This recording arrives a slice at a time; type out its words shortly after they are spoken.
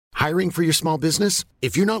Hiring for your small business?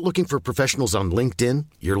 If you're not looking for professionals on LinkedIn,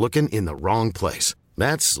 you're looking in the wrong place.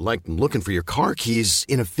 That's like looking for your car keys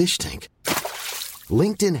in a fish tank.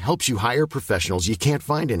 LinkedIn helps you hire professionals you can't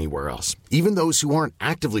find anywhere else, even those who aren't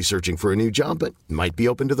actively searching for a new job but might be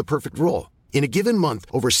open to the perfect role. In a given month,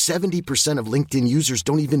 over 70% of LinkedIn users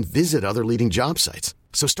don't even visit other leading job sites.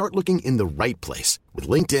 So start looking in the right place. With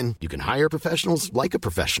LinkedIn, you can hire professionals like a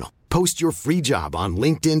professional. Post your free job on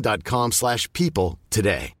linkedin.com/people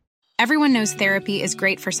today. Everyone knows therapy is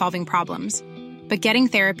great for solving problems, but getting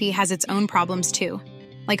therapy has its own problems too,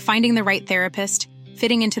 like finding the right therapist,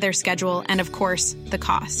 fitting into their schedule, and of course, the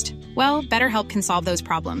cost. Well, BetterHelp can solve those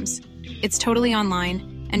problems. It's totally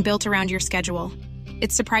online and built around your schedule.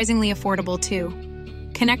 It's surprisingly affordable too.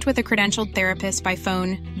 Connect with a credentialed therapist by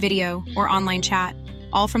phone, video, or online chat,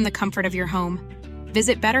 all from the comfort of your home.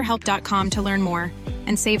 Visit BetterHelp.com to learn more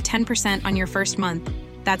and save 10% on your first month.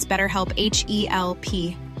 That's BetterHelp,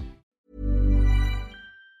 H-E-L-P.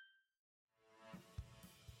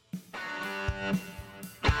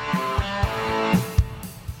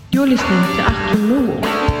 You're listening to Achtung, Millwall,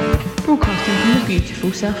 broadcasting from the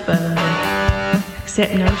beautiful South Birmingham.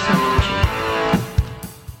 Accept no substitute.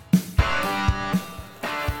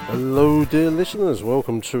 Hello dear listeners,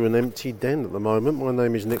 welcome to an empty den at the moment. My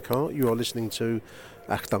name is Nick Hart. You are listening to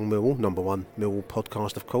Achtung Millwall, number one Millwall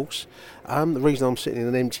podcast of course. The reason I'm sitting in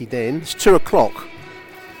an empty den, it's 2 o'clock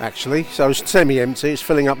actually, so it's semi-empty. It's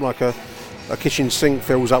filling up like a kitchen sink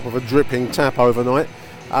fills up with a dripping tap overnight.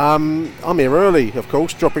 I'm here early of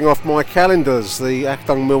course, dropping off my calendars, the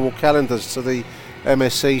Achtung Millwall calendars, to the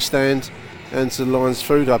MSC stand and to the Lions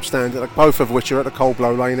Food Hub stand, both of which are at the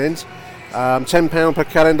Coldblow Lane end. £10 per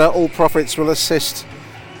calendar, all profits will assist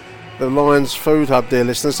the Lions Food Hub, dear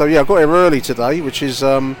listeners. So yeah, I got here early today, which is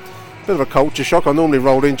a bit of a culture shock. I normally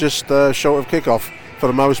roll in just short of kick-off for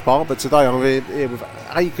the most part, but today I'm here with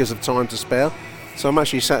acres of time to spare. So I'm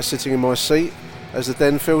actually sat sitting in my seat as the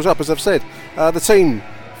den fills up, as I've said. The team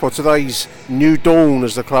for today's New Dawn,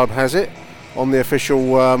 as the club has it, on the official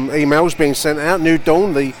emails being sent out. New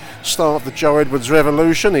Dawn, the start of the Joe Edwards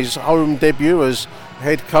revolution, his home debut as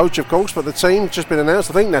head coach of course, but the team just been announced.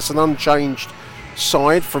 I think that's an unchanged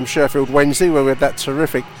side from Sheffield Wednesday, where we had that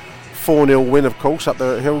terrific 4-0 win of course up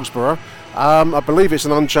there at Hillsborough. I believe it's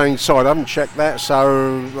an unchanged side. I haven't checked that,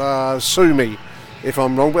 so sue me if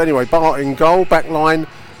I'm wrong, but anyway, Bart in goal, back line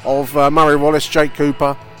of Murray Wallace, Jake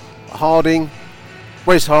Cooper, Harding,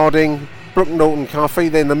 Wes Harding, Brooke Norton-Cuffy,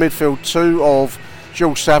 then the midfield 2 of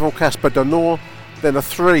George Saville, Casper Denor, then a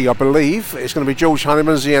 3 I believe it's going to be George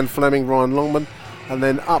Honeyman, Zian Fleming, Ryan Longman, and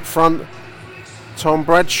then up front Tom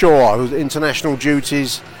Bradshaw, who's international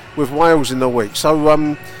duties with Wales in the week. So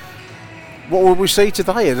what will we see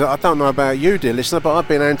today? I don't know about you dear listener, but I've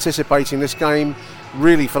been anticipating this game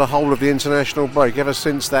really for the whole of the international break, ever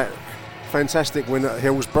since that fantastic win at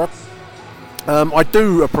Hillsborough. I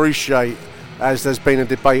do appreciate, as there's been a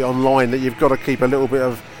debate online, that you've got to keep a little bit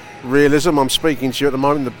of realism. I'm speaking to you at the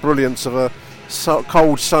moment, the brilliance of a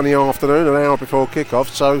cold sunny afternoon, an hour before kick-off,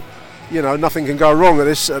 so you know nothing can go wrong at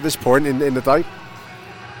this point in the day.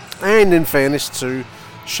 And in fairness to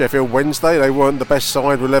Sheffield Wednesday, they weren't the best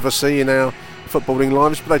side we'll ever see in our footballing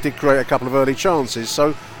lives, but they did create a couple of early chances,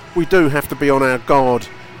 so we do have to be on our guard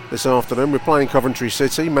this afternoon. We're playing Coventry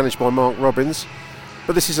City, managed by Mark Robbins,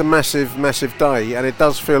 but this is a massive day, and it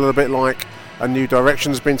does feel a little bit like a new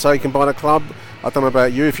direction has been taken by the club. I don't know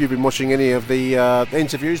about you, if you've been watching any of the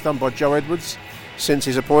interviews done by Joe Edwards since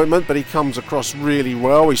his appointment, but he comes across really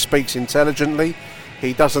well. He speaks intelligently.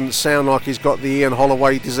 He doesn't sound like he's got the Ian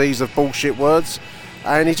Holloway disease of bullshit words,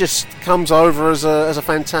 and he just comes over as a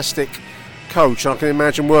fantastic coach. I can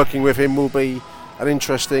imagine working with him will be an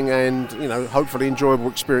interesting and hopefully enjoyable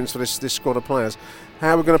experience for this squad of players.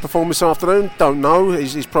 How we're going to perform this afternoon, don't know.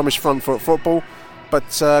 He's promised front foot football, but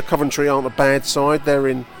Coventry aren't a bad side. They're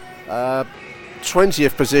in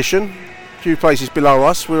 20th position, a few places below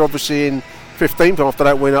us. We're obviously in 15th after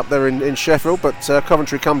that win up there in Sheffield, but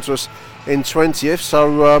Coventry come to us in 20th,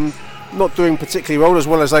 so not doing particularly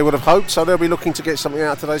well as they would have hoped, so they'll be looking to get something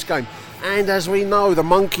out of today's game. And as we know, the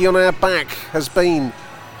monkey on our back has been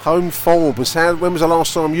home form. When was the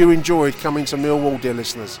last time you enjoyed coming to Millwall, dear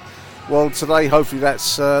listeners? Well, today hopefully that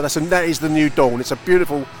is the new dawn. It's a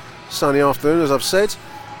beautiful sunny afternoon, as I've said,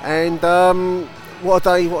 and what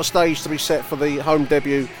a day, what a stage to be set for the home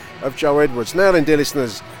debut of Joe Edwards. Now then, dear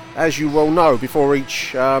listeners, as you well know, before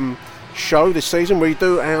each show this season we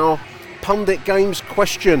do our Pundit Games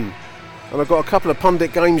question, and I've got a couple of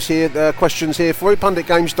Pundit Games here, questions here for you.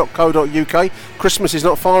 punditgames.co.uk. Christmas is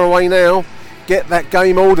not far away now. Get that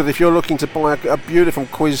game ordered if you're looking to buy a beautiful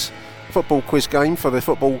football quiz game for the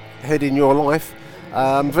football head in your life.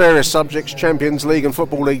 Various subjects, Champions League and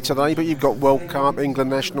Football League today, but you've got World Cup, England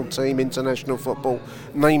national team, international football,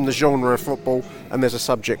 name the genre of football, and there's a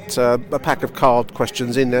subject, a pack of card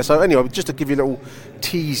questions in there. So anyway, just to give you a little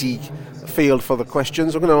teasy field for the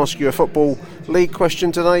questions, I'm going to ask you a Football League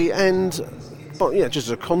question today, and just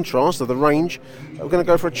as a contrast of the range, we're going to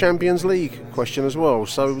go for a Champions League question as well.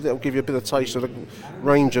 So that'll give you a bit of taste of the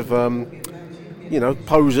range of,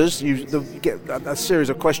 posers. You get a series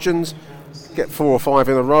of questions, get 4 or 5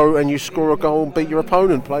 in a row, and you score a goal and beat your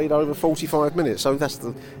opponent, played over 45 minutes. So that's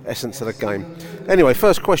the essence of the game. Anyway,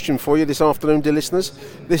 first question for you this afternoon, dear listeners.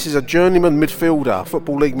 This is a journeyman midfielder,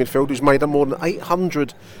 Football League midfielder, who's made up more than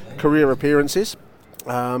 800 career appearances.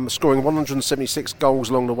 Scoring 176 goals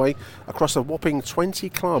along the way across a whopping 20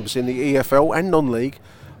 clubs in the EFL and non-league.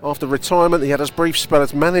 After retirement, he had a brief spell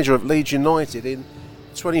as manager of Leeds United in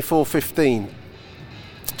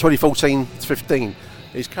 2014-15.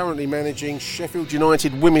 He's currently managing Sheffield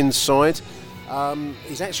United women's side.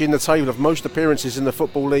 He's actually in the table of most appearances in the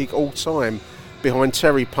Football League all time, behind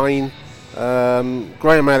Terry Payne,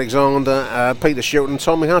 Graham Alexander, Peter Shilton,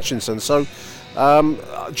 Tommy Hutchinson. So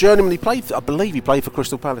journeyman, I believe he played for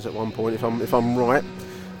Crystal Palace at one point, if I'm right.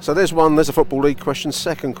 So there's a Football League question.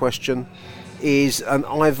 Second question is an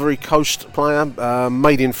Ivory Coast player,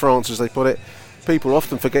 made in France as they put it. People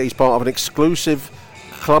often forget he's part of an exclusive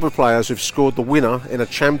club of players who've scored the winner in a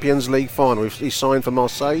Champions League final. He signed for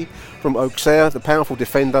Marseille from Auxerre. The powerful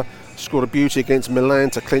defender scored a beauty against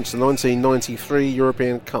Milan to clinch the 1993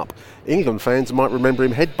 European Cup. England fans might remember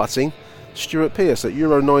him headbutting Stuart Pearce at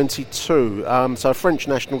Euro 92. So a French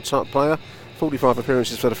national type player, 45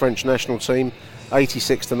 appearances for the French national team,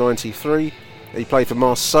 86 to 93. He played for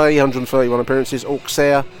Marseille, 131 appearances,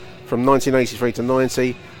 Auxerre from 1983 to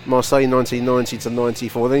 90, Marseille 1990 to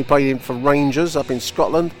 94. Then he played for Rangers up in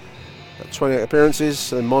Scotland, 28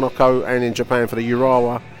 appearances, in Monaco and in Japan for the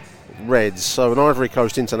Urawa Reds. So an Ivory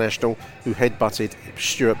Coast international who headbutted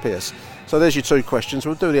Stuart Pearce. So there's your 2 questions.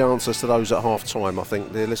 We'll do the answers to those at half time, I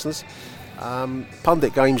think, dear listeners.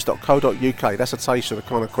 Punditgames.co.uk. That's a taste of the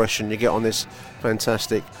kind of question you get on this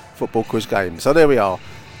fantastic football quiz game. So there we are.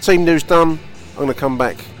 Team news done. I'm going to come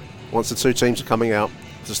back once the 2 teams are coming out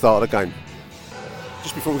to start the game.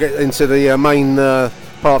 Just before we get into the main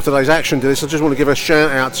part of today's action to this, I just want to give a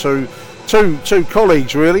shout out to two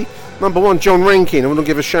colleagues really. Number one, John Rankin. I want to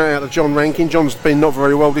give a shout out to John Rankin. John's been not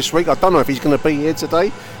very well this week. I don't know if he's going to be here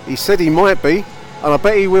today. He said he might be, and I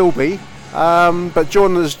bet he will be. But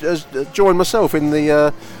John has joined myself in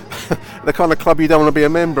the the kind of club you don't want to be a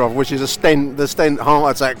member of, which is the Stent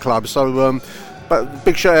Heart Attack Club. So, but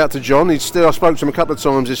big shout out to John. I spoke to him a couple of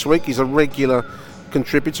times this week. He's a regular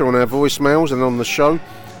contributor on our voicemails and on the show.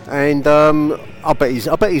 And I bet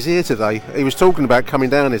he's here today. He was talking about coming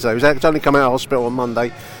down today. He's only come out of hospital on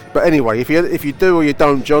Monday. But anyway, if you do or you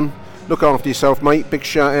don't, John, look after yourself, mate. Big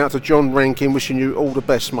shout out to John Rankin, wishing you all the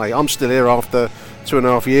best, mate. I'm still here after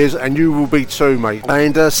 2.5 years, and you will be too, mate.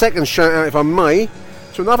 And second shout out, if I may,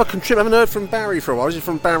 to another contributor. I haven't heard from Barry for a while. This is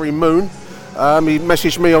from Barry Moon. He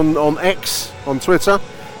messaged me on X, on Twitter.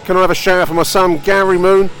 Can I have a shout out for my son, Gary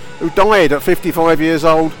Moon, who died at 55 years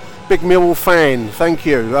old. Big Millwall fan, thank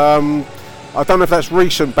you. I don't know if that's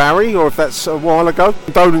recent, Barry, or if that's a while ago.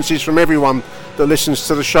 Condolences from everyone that listens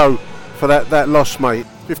to the show for that loss, mate.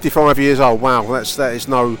 55 years old, wow, that is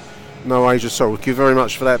no age at all. Thank you very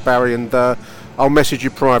much for that, Barry, and I'll message you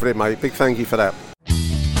privately, mate. Big thank you for that.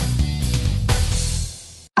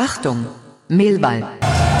 Achtung, Millwall.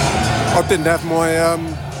 I didn't have my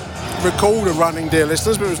recorder running, dear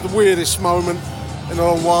listeners, but it was the weirdest moment in a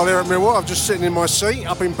long while here at Millwall. I'm just sitting in my seat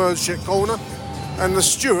up in Birdshit Corner, and the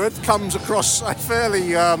steward comes across a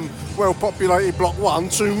fairly well-populated Block 1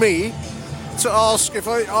 to me to ask if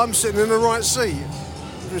I'm sitting in the right seat,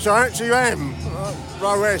 which I actually am.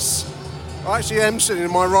 Row S. I actually am sitting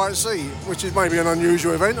in my right seat, which is maybe an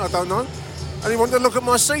unusual event, I don't know. And he wanted to look at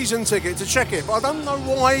my season ticket to check it, but I don't know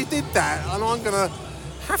why he did that, and I'm going to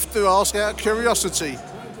have to ask out of curiosity.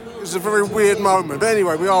 It's a very weird moment. But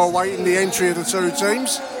anyway, we are awaiting the entry of the 2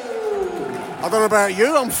 teams. I don't know about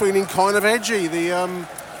you, I'm feeling kind of edgy. The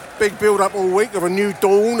big build-up all week of a new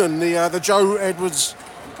dawn and the Joe Edwards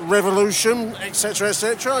revolution, etc.,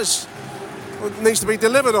 etc. It needs to be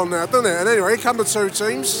delivered on now, doesn't it? And anyway, here come the 2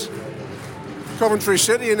 teams. Coventry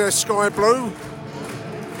City in their sky blue.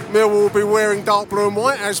 Millwall will be wearing dark blue and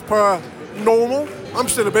white as per normal. I'm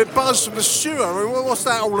still a bit buzzed from the steward. I mean, what's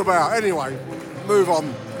that all about? Anyway, move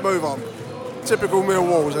on. Typical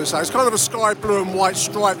Millwall, as they say. It's kind of a sky blue and white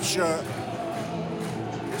striped shirt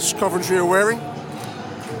Coventry are wearing.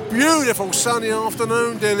 Beautiful sunny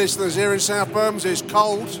afternoon, dear listeners, here in South Bermondsey. It's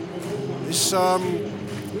cold. It's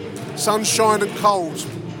sunshine and cold.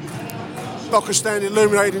 Dockers stand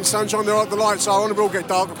illuminated in sunshine. The lights are on. It will get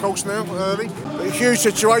dark, of course, now, early. But a huge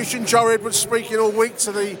situation. Joe Edwards speaking all week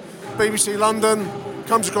to the BBC London.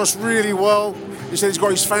 Comes across really well. He said he's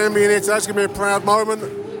got his family in here today. It's going to be a proud moment.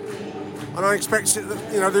 And I expect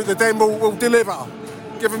that, the Den will deliver.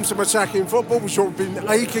 Give them some attacking football, which we've been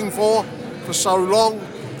aching for so long.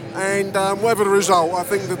 And whatever the result, I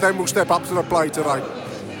think the Den will step up to the plate today.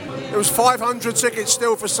 There was 500 tickets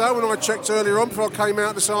still for sale when I checked earlier on before I came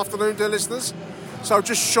out this afternoon, dear listeners. So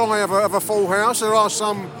just shy of a full house. There are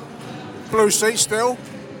some blue seats still.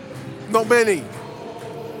 Not many.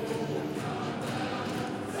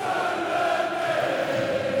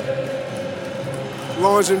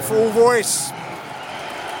 Lines in full voice.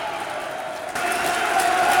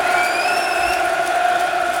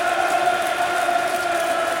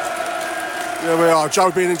 There we are, Joe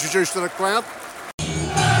being introduced to the crowd.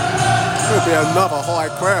 There'll be another high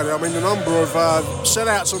crowd. I mean, the number of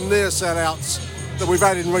sellouts and near sellouts that we've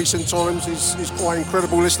had in recent times is quite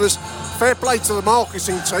incredible, listeners. Fair play to the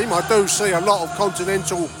marketing team. I do see a lot of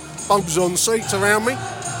continental bumps on seats around me.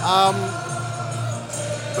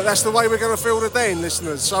 But that's the way we're going to fill the Den,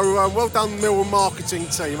 listeners. So well done, Millwall marketing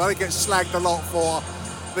team. I think it gets slagged a lot for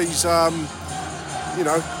these,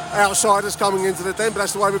 outsiders coming into the Den, but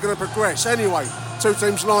that's the way we're going to progress. Anyway, two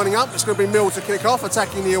teams lining up. It's going to be Mill to kick off,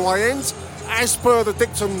 attacking the away end. As per the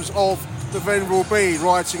dictums of the Venerable Bede,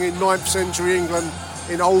 writing in 9th century England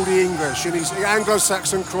in Oldie English, in his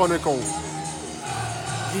Anglo-Saxon Chronicle.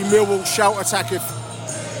 Ye Millwall shall attacketh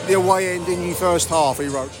the away end in ye first half, he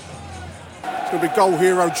wrote. It's going to be goal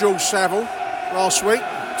hero George Saville last week,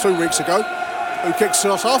 2 weeks ago, who kicks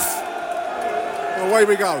us off. Away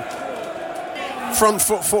we go. Front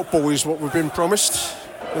foot football is what we've been promised.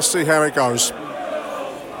 Let's see how it goes.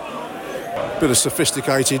 Bit of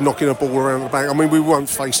sophisticated knocking a ball around the back. I mean, we won't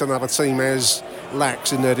face another team as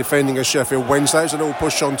lax in their defending as Sheffield Wednesday. There's a little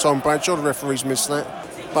push on Tom Bradshaw. The referees missed that.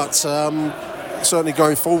 But certainly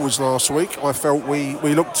going forwards last week, I felt we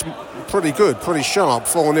looked pretty good, pretty sharp.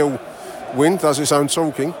 4-0 win, does its own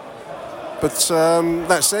talking. But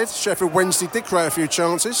that said, Sheffield Wednesday did create a few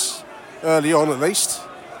chances, early on at least.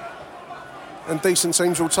 And decent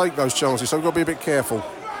teams will take those chances, so we've got to be a bit careful.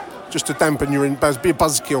 Just to dampen your, be a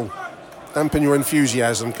buzzkill. Dampen your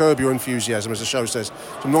enthusiasm, curb your enthusiasm, as the show says.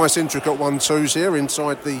 Some nice intricate 1-2s here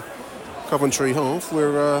inside the Coventry half.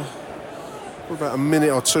 We're about a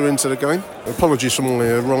minute or two into the game. Apologies for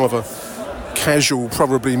my rather casual,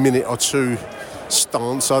 probably minute or two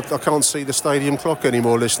stance. I can't see the stadium clock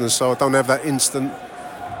anymore, listeners, so I don't have that instant,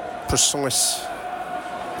 precise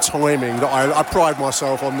timing that I pride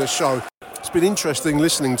myself on this show. It's been interesting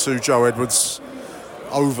listening to Joe Edwards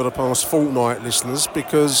over the past fortnight, listeners,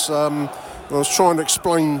 because I was trying to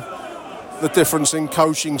explain the difference in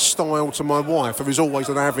coaching style to my wife, who is always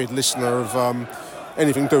an avid listener of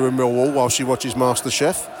anything to do with Millwall while she watches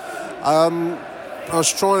MasterChef. I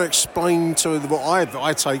was trying to explain to her what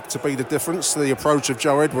I take to be the difference. The approach of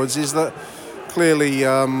Joe Edwards is that clearly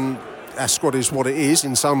our squad is what it is,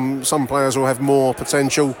 and some players will have more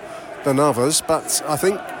potential than others, but I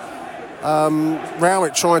think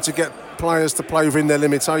Rowett tried to get players to play within their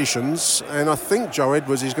limitations, and I think Joe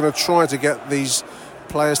Edwards is going to try to get these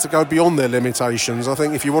players to go beyond their limitations. I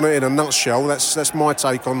think if you want it in a nutshell, that's my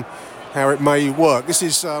take on how it may work. This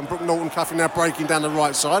is Brooke Norton-Cuffy now breaking down the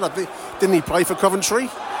right side. Didn't he play for Coventry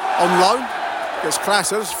on loan? Gets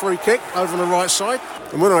clattered, free kick over on the right side.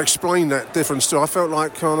 And when I explained that difference to her, I felt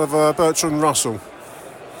like kind of Bertrand Russell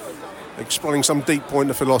explaining some deep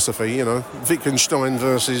point of philosophy, Wittgenstein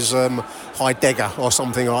versus Heidegger or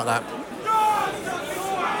something like that.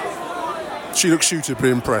 She looks suitably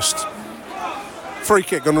impressed. Free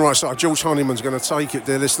kick on the right side. George Honeyman's going to take it,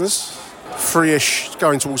 dear listeners. 3-ish,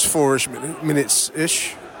 going towards 4-ish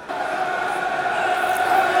minutes-ish.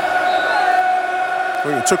 I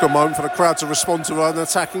think it took a moment for the crowd to respond to an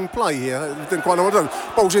attacking play here. It didn't quite know what to do.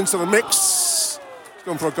 Ball's into the mix. It's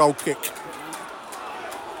gone for a goal kick.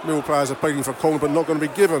 Mill players are pleading for a corner, but not going to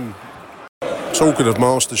be given. Talking of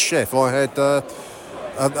MasterChef, I had a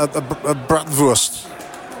bratwurst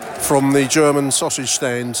from the German sausage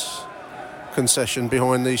stand concession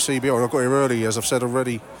behind the CBR. I got here early, as I've said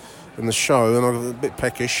already in the show, and I got a bit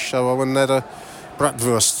peckish, so I went and had a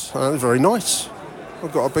bratwurst. It was very nice.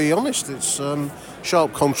 I've got to be honest. It's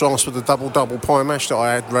sharp contrast with the double pie mash that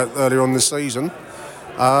I had earlier on this season.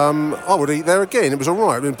 I would eat there again. It was all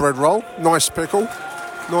right. I mean, bread roll, nice pickle.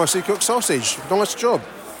 Nicely cooked sausage. Nice job.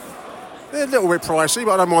 They're a little bit pricey,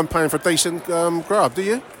 but I don't mind paying for a decent grub, do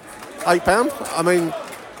you? £8. I mean,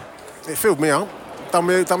 it filled me up. Done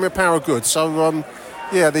me a power of good. So,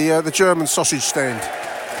 the German sausage stand.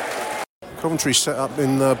 Coventry set up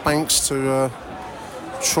in banks to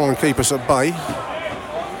try and keep us at bay.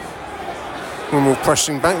 When we're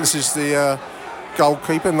pressing back, this is the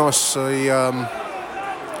goalkeeper. Nice bit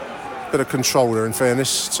of control there, in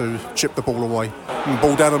fairness, to chip the ball away. And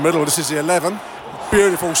ball down the middle, this is the 11.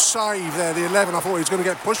 Beautiful save there, the 11. I thought he was going to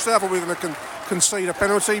get pushed there. I thought we were going to concede a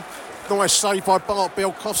penalty. Nice save by Bart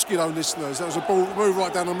Bielkowski, though, listeners. That was a ball move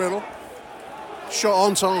right down the middle. Shot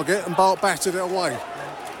on target, and Bart batted it away.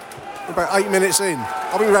 About 8 minutes in.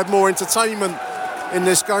 I think we've had more entertainment in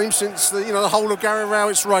this game since the whole of Gary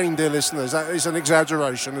Rowett's reign, dear listeners. That is an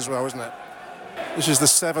exaggeration as well, isn't it? This is the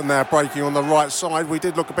 7 now breaking on the right side. We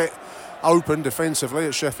did look a bit open defensively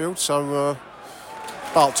at Sheffield, so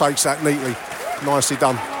Bart takes that neatly. Nicely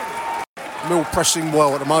done. Mill pressing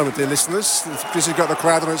well at the moment, dear listeners. This has got the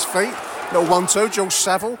crowd on its feet. Little 1-2, George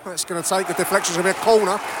Saville. That's going to take a deflection. It's going to be a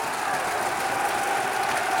corner.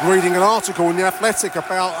 Reading an article in The Athletic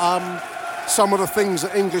about some of the things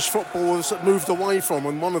that English footballers moved away from,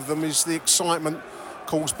 and one of them is the excitement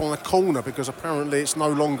caused by a corner, because apparently it's no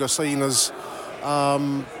longer seen as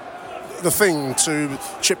the thing to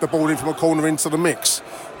chip the ball in from a corner into the mix.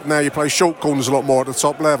 Now you play short corners a lot more at the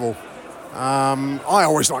top level. I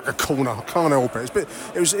always like a corner. I can't help it.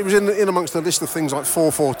 It was in amongst the list of things like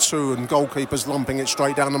 4-4-2 and goalkeepers lumping it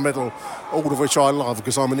straight down the middle, all of which I love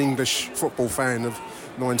because I'm an English football fan of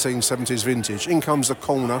 1970s vintage. In comes the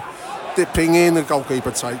corner, dipping in, the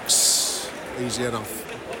goalkeeper takes. Easy enough.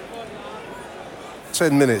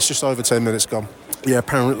 10 minutes, just over 10 minutes gone. Yeah,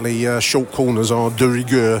 apparently short corners are de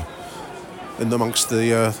rigueur in amongst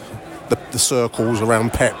the circles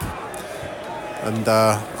around Pep and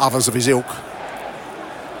others of his ilk,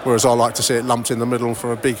 whereas I like to see it lumped in the middle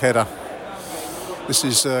for a big header. This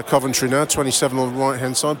is Coventry now, 27 on the right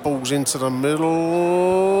hand side, ball's into the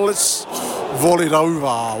middle, it's volleyed over.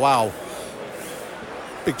 Wow,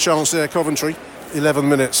 big chance there, Coventry. 11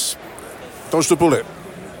 minutes, dodged a bullet.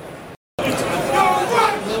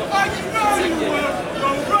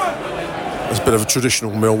 It's a bit of a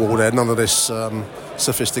traditional Millwall there, none of this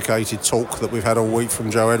sophisticated talk that we've had all week from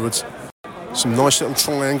Joe Edwards. Some nice little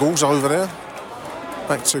triangles over there.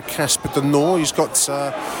 Back to Casper De Noor. He's got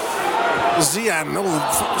Zian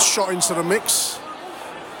shot into the mix.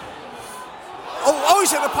 Oh,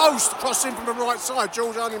 he's hit the post. Crossing from the right side.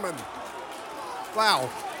 George Honeyman. Wow.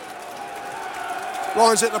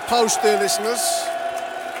 Lions hit the post, dear listeners.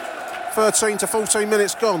 13 to 14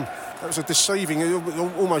 minutes gone. That was it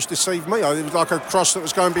almost deceived me. It was like a cross that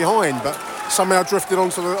was going behind, but somehow drifted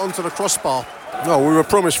onto the crossbar. No, we were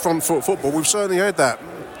promised front foot football. We've certainly had that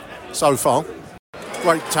so far.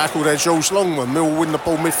 Great tackle there, Jules Longman. Mill win the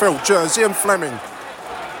ball midfield. Zian Fleming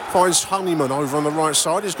finds Honeyman over on the right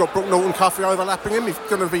side. He's got Brooke Norton-Cuffy overlapping him. He's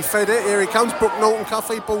going to be fed it. Here he comes. Brooke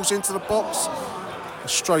Norton-Cuffy balls into the box.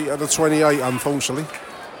 Straight at the 28, unfortunately.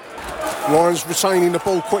 Lions retaining the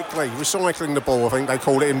ball quickly, recycling the ball, I think they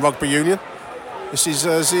call it in rugby union. This is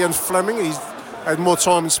Zian Fleming. He's had more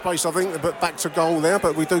time and space, I think, but back to goal there.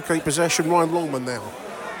 But we do keep possession. Ryan Longman now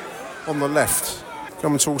on the left.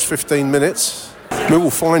 Coming towards 15 minutes.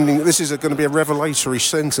 Millwall finding, this is going to be a revelatory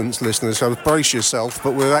sentence, listeners, so brace yourself,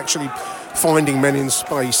 but we're actually finding men in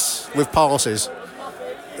space with passes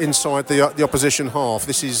inside the opposition half.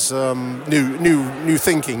 This is new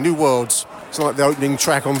thinking, new worlds. It's like the opening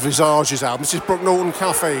track on Visage's album. This is Brooke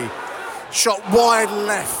Norton-Cuffy. Shot wide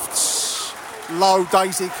left. Low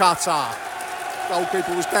daisy cutter.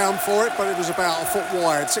 Goalkeeper was down for it, but it was about a foot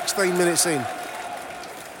wide. 16 minutes in.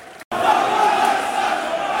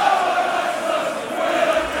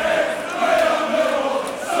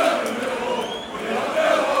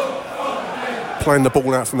 Playing the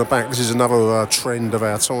ball out from the back. This is another trend of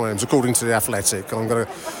our times, according to The Athletic. I'm going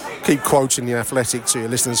to keep quoting The Athletic to your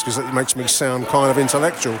listeners because it makes me sound kind of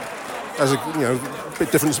intellectual. As a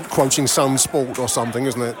bit different from quoting Sun Sport or something,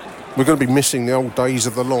 isn't it? We're going to be missing the old days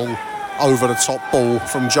of the long over-the-top ball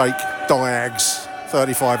from Jake Diags,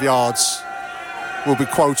 35 yards. We'll be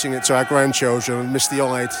quoting it to our grandchildren and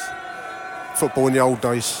misty-eyed football in the old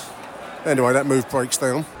days. Anyway, that move breaks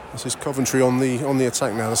down. This is Coventry on the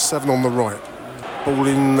attack now. There's 7 on the right. Ball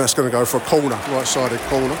in, that's going to go for a corner, right-sided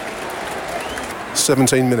corner.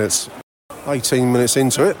 17 minutes. 18 minutes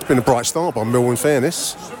into it. It's been a bright start by Mill, in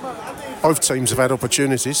fairness. Both teams have had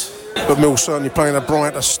opportunities, but Mill's certainly playing a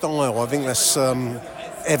brighter style. I think that's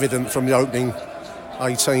evident from the opening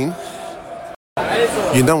 18.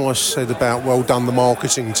 You know, I said about well done the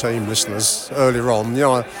marketing team, listeners, earlier on. You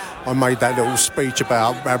know, I made that little speech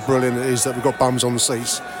about how brilliant it is that we've got bums on the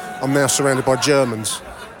seats. I'm now surrounded by Germans.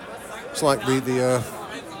 It's like the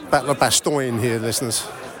Battle of Bastogne here, listeners.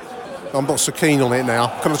 I'm not so keen on it now.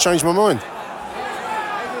 Can I change my mind?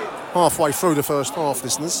 halfway through the first half,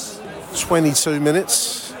 listeners. 22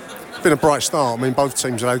 minutes. Been a bright start. I mean, both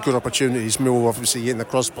teams have had good opportunities. Millwall obviously hitting the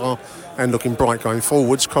crossbar and looking bright going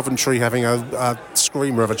forwards. Coventry having a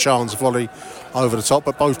screamer of a chance volley over the top,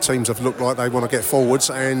 but both teams have looked like they want to get forwards,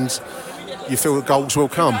 and you feel that goals will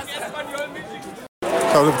come.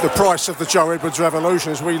 So the price of the Joe Edwards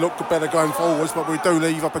revolution is we look better going forwards, but we do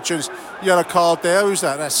leave opportunities. Yellow card there. Who's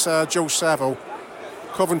that? That's Jules Saville.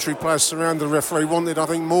 Coventry players surrounded the referee. Wanted, I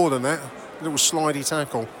think, more than that. A little slidey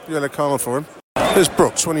tackle. Yellow card for him. There's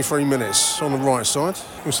Brook, 23 minutes on the right side.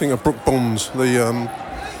 I was thinking of Brook Bonds, the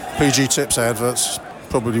PG Tips adverts.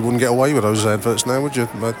 Probably wouldn't get away with those adverts now, would you?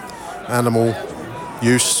 But animal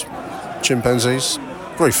use, chimpanzees.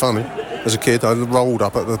 Very funny. As a kid, I rolled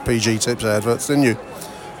up at the PG Tips adverts, didn't you?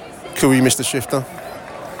 Cooey, Mr. Shifter.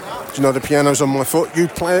 Do you know the piano's on my foot? You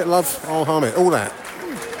play it, love, I'll hum it. All that.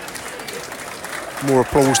 More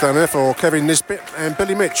applause down there for Kevin Nisbet and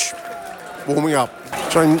Billy Mitch warming up.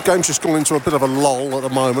 So game's just gone into a bit of a lull at the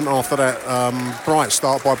moment after that bright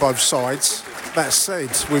start by both sides. That said,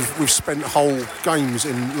 we've spent whole games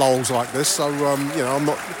in lulls like this, so I'm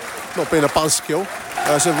not being a buzzkill.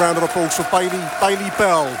 There's a round of applause for Bailey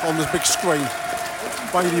Bell on the big screen.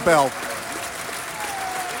 Bailey Bell.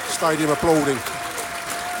 Stadium applauding.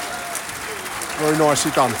 Very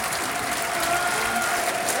nicely done.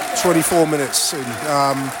 24 minutes in.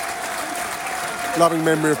 Loving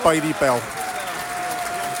memory of Bailey Bell.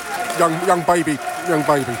 Young baby.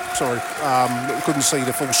 Sorry, couldn't see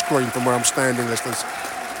the full screen from where I'm standing, listeners.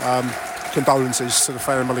 Condolences to the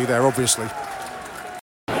family there, obviously.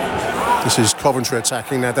 This is Coventry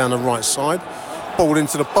attacking now down the right side. Ball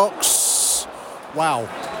into the box. Wow.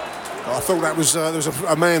 I thought that was there was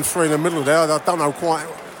a man free in the middle there. I don't know quite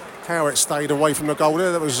how it stayed away from the goal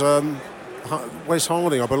there. That was Wes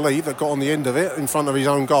Harding, I believe, that got on the end of it in front of his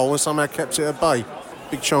own goal and somehow kept it at bay.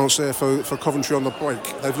 Big chance there for Coventry on the break.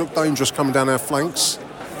 They've looked dangerous coming down our flanks.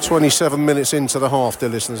 27 minutes into the half, dear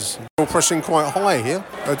listeners. We're pressing quite high here.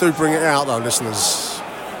 They do bring it out though, listeners.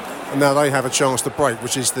 And now they have a chance to break,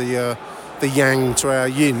 which is the yang to our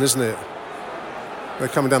yin, isn't it? They're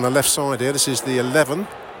coming down the left side here. This is the 11.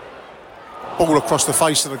 Ball across the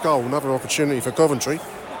face of the goal. Another opportunity for Coventry.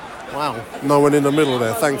 Wow. No one in the middle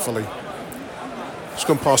there, thankfully. It's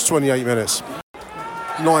gone past 28 minutes.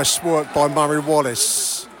 Nice work by Murray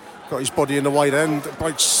Wallace. Got his body in the way there and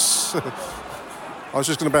breaks. I was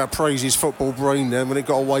just going to about praise his football brain then when it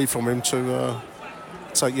got away from him to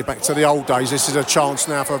take you back to the old days. This is a chance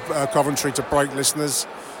now for Coventry to break, listeners.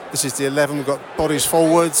 This is the 11. We've got bodies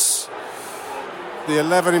forwards. The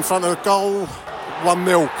 11 in front of the goal.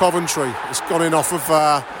 1-0 Coventry. It's gone in off of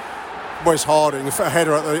Wes Harding, a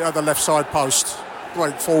header at the left side post.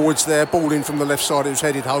 Break forwards there, ball in from the left side. It was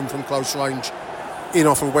headed home from close range. In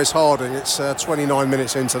off of Wes Harding. It's 29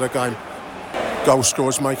 minutes into the game. Goal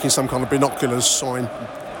scorers making some kind of binoculars sign,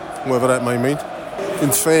 whatever that may mean.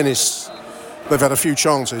 In fairness, they've had a few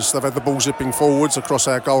chances. They've had the ball zipping forwards across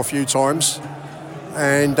our goal a few times.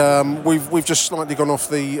 And we've just slightly gone off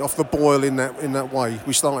the boil in that way.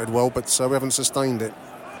 We started well, but we haven't sustained it.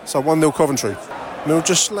 So 1-0 Coventry. We're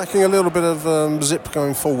just lacking a little bit of zip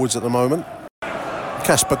going forwards at the moment.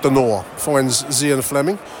 Casper Denor finds Zian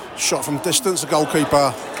Fleming. Shot from distance. The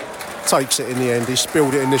goalkeeper takes it in the end. He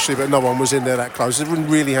spilled it initially, but no one was in there that close. He didn't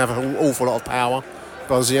really have an awful lot of power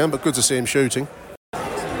by Zian, but good to see him shooting.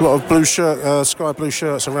 A lot of blue sky blue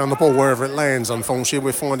shirts around the ball wherever it lands. Unfortunately,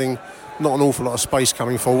 we're finding not an awful lot of space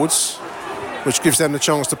coming forwards, which gives them the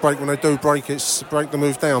chance to break when they do break. It's break the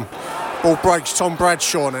move down. Ball breaks. Tom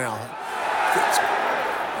Bradshaw now.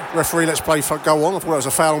 Referee, let's play go on. I thought that was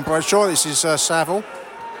a foul on Bradshaw. This is Saville.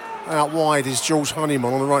 Out wide is George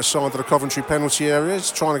Honeyman on the right side of the Coventry penalty area.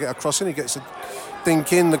 He's trying to get across in. He gets a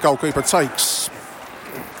dink in. The goalkeeper takes.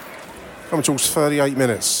 Coming towards 38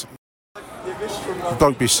 minutes. The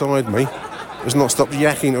bloke beside me has not stopped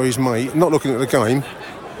yakking to his mate, not looking at the game.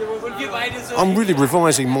 I'm really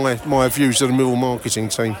revising my views of the Millwall marketing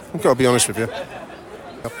team. I've got to be honest with you.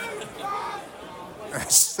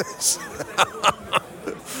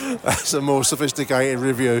 That's a more sophisticated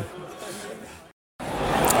review.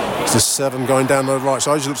 It's the 7 going down the right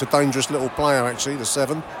side. He looks a dangerous little player, actually, the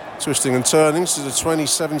 7. Twisting and turning. This is the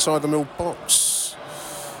 27 side the Mill box.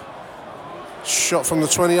 Shot from the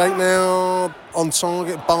 28 now. On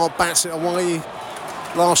target. Bart bats it away.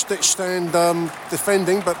 Last ditch stand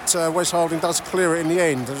defending, but Wes Harding does clear it in the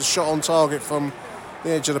end. There's a shot on target from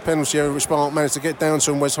the edge of the penalty area, which Bart managed to get down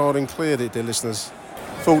to, and Wes Harding cleared it, dear listeners.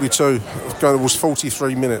 42, going towards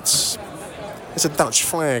 43 minutes. There's a Dutch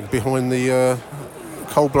flag behind the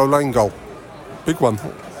Coldblow Lane goal. Big one.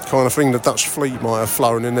 kind of thing the Dutch fleet might have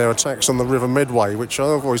flown in their attacks on the River Medway, which I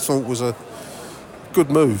always thought was a good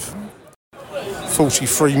move.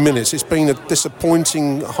 43 minutes. It's been a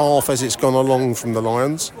disappointing half as it's gone along from the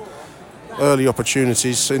Lions. Early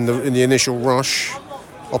opportunities in the initial rush,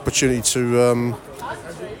 opportunity to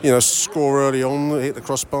score early on, hit the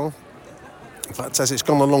crossbar. In fact, as it's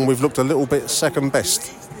gone along, we've looked a little bit second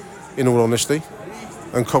best, in all honesty,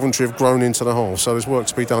 and Coventry have grown into the hole. So there's work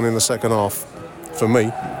to be done in the second half for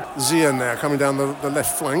me. Zia now coming down the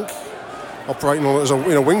left flank, operating on it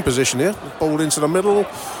in a wing position here. Ball into the middle.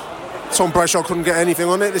 Tom Bradshaw couldn't get anything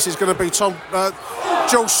on it. This is going to be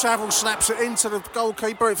Joel Saville slaps it into the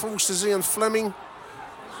goalkeeper. It falls to Zian Fleming.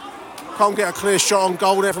 Can't get a clear shot on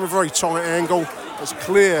goal there from a very tight angle. It's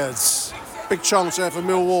cleared. Big chance there for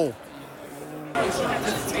Millwall.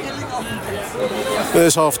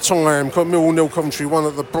 There's half time. Millwall 0, Coventry 1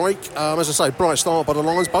 at the break. As I say, bright start by the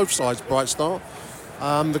Lions. Both sides bright start.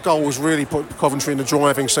 The goal was really put Coventry in the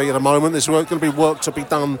driving seat at the moment. There's going to be work to be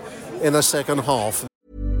done in the second half.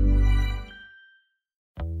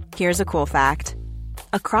 Here's a cool fact.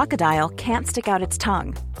 A crocodile can't stick out its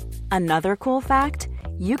tongue. Another cool fact,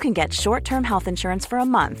 you can get short-term health insurance for a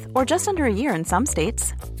month or just under a year in some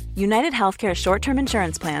states. United Healthcare short-term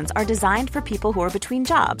insurance plans are designed for people who are between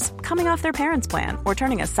jobs, coming off their parents' plan, or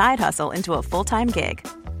turning a side hustle into a full-time gig.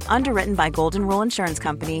 Underwritten by Golden Rule Insurance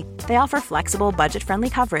Company, they offer flexible, budget-friendly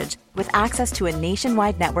coverage with access to a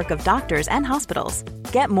nationwide network of doctors and hospitals.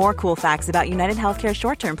 Get more cool facts about United Healthcare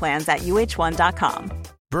short-term plans at uh1.com.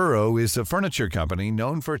 Burrow is a furniture company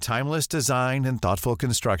known for timeless design and thoughtful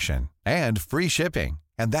construction, and free shipping,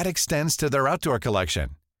 and that extends to their outdoor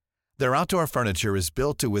collection. Their outdoor furniture is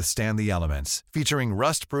built to withstand the elements, featuring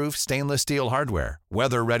rust-proof stainless steel hardware,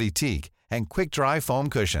 weather-ready teak, and quick-dry foam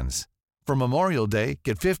cushions. For Memorial Day,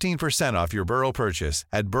 get 15% off your Burrow purchase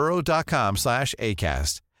at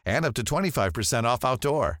burrow.com/acast, and up to 25% off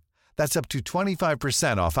outdoor. That's up to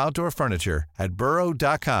 25% off outdoor furniture at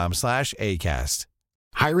burrow.com/acast.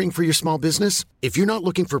 Hiring for your small business? If you're not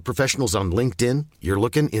looking for professionals on LinkedIn, you're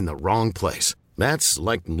looking in the wrong place. That's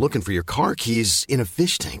like looking for your car keys in a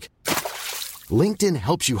fish tank. LinkedIn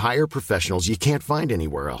helps you hire professionals you can't find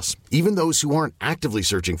anywhere else, even those who aren't actively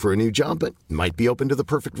searching for a new job but might be open to the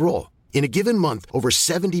perfect role. In a given month, over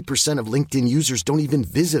 70% of LinkedIn users don't even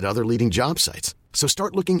visit other leading job sites. So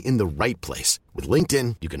start looking in the right place. With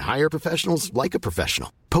LinkedIn, you can hire professionals like a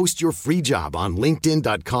professional. Post your free job on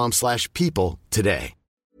linkedin.com/people today.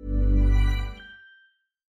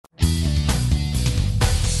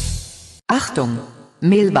 Achtung,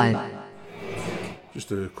 Millwall.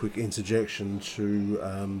 Just a quick interjection to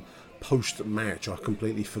post-match. I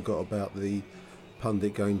completely forgot about the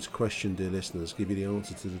Pundit Games question, dear listeners. Give you the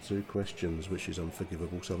answer to the two questions, which is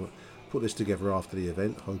unforgivable. So I'll put this together after the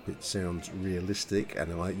event. Hope it sounds realistic, and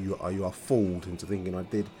you are fooled into thinking I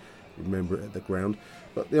did remember it at the ground.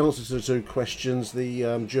 But the answer to the two questions, the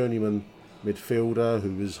journeyman midfielder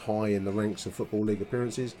who was high in the ranks of Football League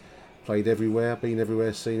appearances, played everywhere, been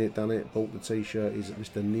everywhere, seen it, done it, bought the t-shirt, is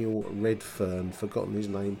Mr. Neil Redfern. Forgotten his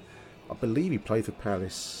name. I believe he played for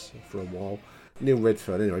Palace for a while. Neil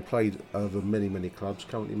Redfern, anyway, played over many, many clubs,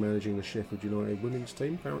 currently managing the Sheffield United women's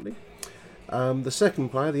team, apparently. The second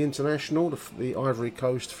player, the international, the Ivory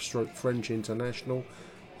Coast French international,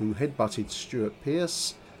 who headbutted Stuart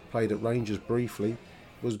Pearce, played at Rangers briefly,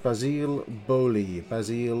 was Basile Boli.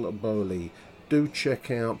 Do check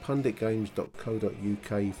out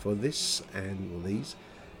punditgames.co.uk for this and these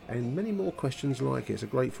and many more questions like it. It's a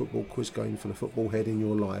great football quiz game for the football head in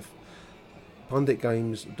your life.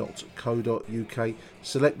 punditgames.co.uk.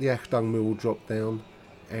 Select the Achtung Millwall drop down,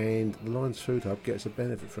 and the Lions Food Hub gets a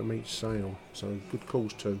benefit from each sale. So good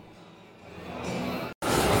calls too.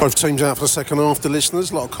 Both teams out for the second half, the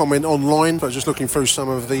listeners. A lot of comment online, but just looking through some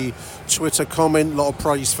of the Twitter comment. A lot of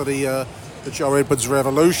praise for the Joe Edwards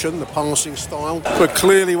revolution, the passing style. But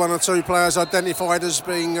clearly one or two players identified as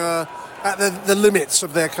being at the limits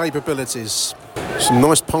of their capabilities. Some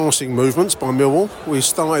nice passing movements by Millwall. We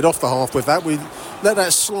started off the half with that. We let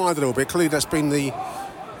that slide a little bit. Clearly that's been the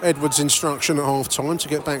Edwards instruction at half time to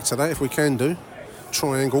get back to that if we can do.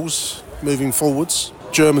 Triangles, moving forwards.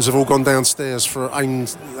 Germans have all gone downstairs for ein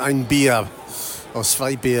Bier or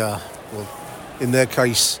zwei Bier, or in their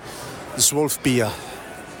case, zwölf Bier.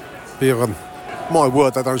 Bieren. My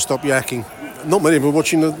word, they don't stop yakking. Not many of them are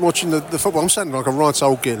watching the football. I'm sounding like a right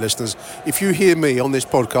old git, listeners. If you hear me on this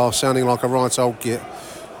podcast sounding like a right old git,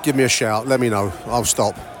 give me a shout. Let me know. I'll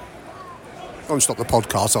stop. I won't stop the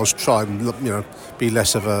podcast. I'll try and be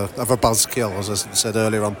less of a buzzkill, as I said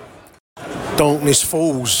earlier on. Darkness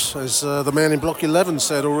falls, as the man in Block 11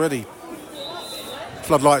 said already.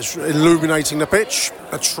 Floodlights illuminating the pitch.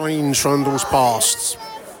 A train trundles past.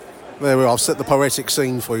 There we are. I've set the poetic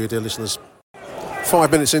scene for you, dear listeners.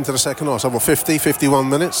 5 minutes into the second half, so 51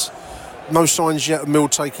 minutes. No signs yet of Mill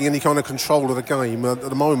taking any kind of control of the game. At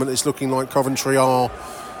the moment, it's looking like Coventry are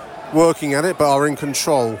working at it, but are in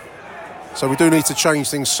control. So we do need to change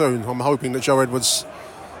things soon. I'm hoping that Joe Edwards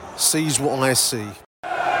sees what I see.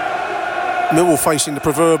 Millwall facing the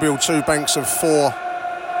proverbial two banks of four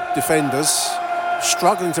defenders,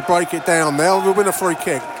 struggling to break it down. They'll win a free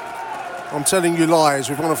kick. I'm telling you lies,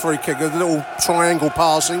 we've won a free kick. A little triangle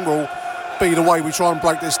passing will be the way we try and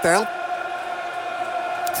break this down.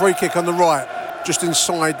 Free kick on the right, just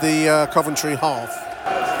inside the Coventry half.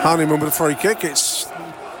 Honeyman with a free kick. It's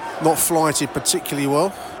not flighted particularly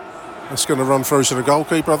well. It's going to run through to the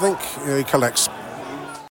goalkeeper, I think. Yeah, he collects.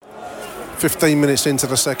 15 minutes into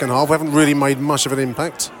the second half. We haven't really made much of an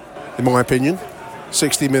impact, in my opinion.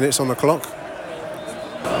 60 minutes on the clock.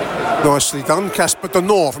 Nicely done. Casper de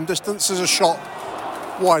Noor from distance. There's a shot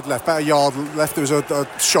wide left, about a yard left. There was a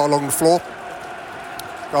shot along the floor.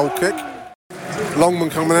 Goal kick. Longman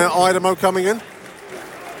coming out. Idemo coming in.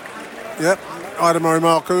 Yep. Idemo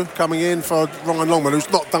Marku coming in for Ryan Longman, who's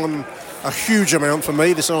not done a huge amount for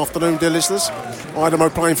me this afternoon, dear listeners. Idemo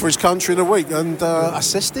playing for his country in a week and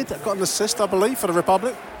assisted. Got an assist, I believe, for the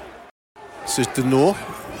Republic. This is de Noor.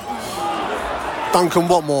 Duncan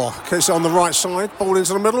Watmore gets it on the right side. Ball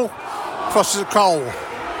into the middle. Crosses a Cole.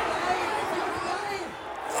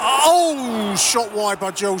 Oh, shot wide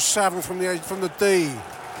by Joe Saville from the D.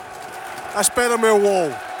 That's better,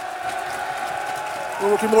 Millwall.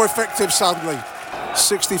 We're looking more effective suddenly.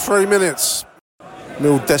 63 minutes.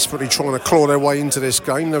 Mill desperately trying to claw their way into this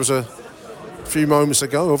game. There was a few moments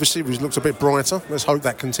ago, obviously, it looked a bit brighter. Let's hope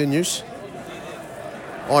that continues.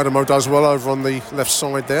 Idemo does well over on the left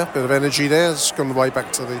side there. Bit of energy there. It's gone the way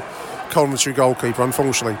back to the Coventry goalkeeper,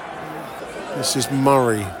 unfortunately. This is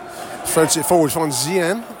Murray. Threads it forward, finds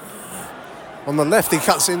Zian. On the left, he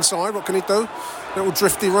cuts inside. What can he do? Little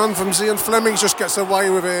drifty run from Zian. Fleming just gets away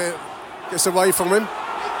with it. Gets away from him.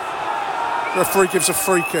 Referee gives a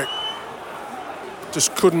free kick.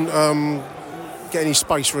 Just couldn't get any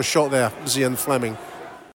space for a shot there, Zian Fleming.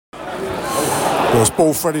 There's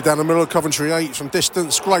ball threaded down the middle of Coventry 8 from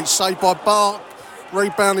distance. Great save by Bart.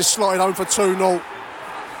 Rebound is slotted home for 2-0.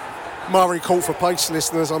 Murray caught for pace,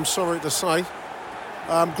 listeners, I'm sorry to say.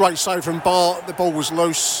 Great save from Bart. The ball was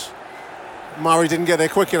loose. Murray didn't get there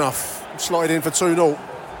quick enough. Slotted in for 2-0.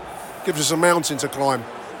 Gives us a mountain to climb.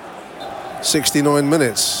 69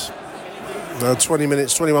 minutes. 21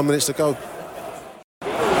 minutes to go.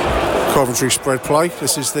 Coventry spread play.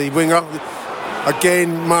 This is the winger.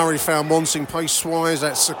 Again, Murray found wanting pace-wise.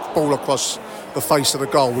 That's a ball across the face of the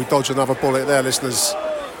goal. We dodge another bullet there, listeners.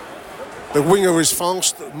 The winger is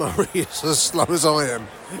fast. Murray is as slow as I am.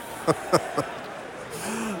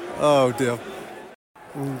 Oh, dear.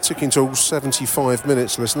 Ticking to 75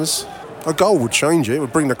 minutes, listeners. A goal would change it. It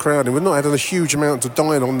would bring the crowd in. We've not had a huge amount to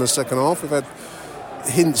dine on in the second half. We've had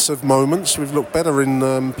hints of moments. We've looked better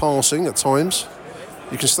in passing at times.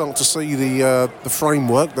 You can start to see the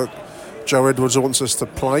framework that Joe Edwards wants us to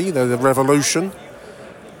play, the revolution.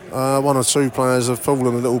 One or two players have fallen a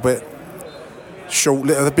little bit short.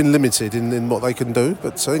 They've been limited in what they can do,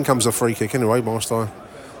 but in comes a free kick anyway, whilst I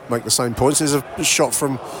make the same points. There's a shot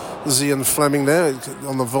from Zian Fleming there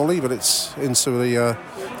on the volley, but it's into the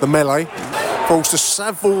melee. Falls to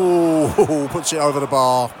Saville, puts it over the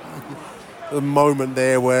bar. The moment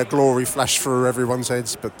there where glory flashed through everyone's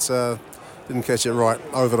heads, but didn't catch it right,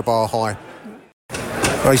 over the bar high.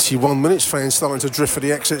 81 minutes, fans starting to drift for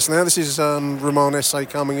the exits now. This is Roman Esse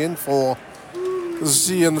coming in for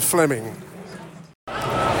Zian Fleming.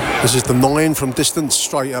 This is the 9 from distance,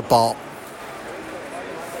 straight at Bart.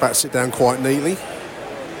 Bats it down quite neatly.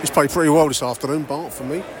 He's played pretty well this afternoon, Bart, for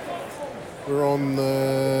me. We're on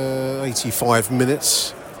 85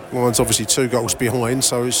 minutes. Lions obviously 2 goals behind,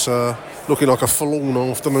 so it's looking like a forlorn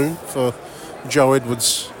afternoon for Joe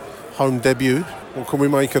Edwards' home debut. What can we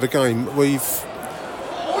make of the game? We've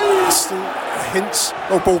hints.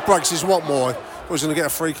 Oh, ball breaks his Watmore. Was going to get a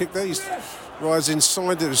free kick there. He rides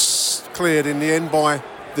inside. It was cleared in the end by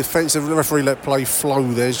defensive. The referee let play flow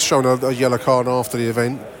there. He's shown a yellow card after the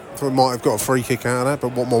event. Thought it might have got a free kick out of that,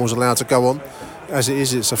 but Watmore was allowed to go on. As it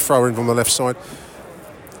is, it's a throw-in from the left side.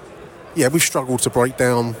 Yeah, we've struggled to break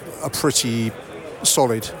down a pretty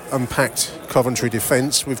solid, unpacked Coventry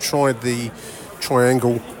defence. We've tried the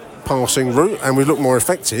triangle passing route and we look more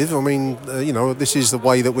effective. I mean, this is the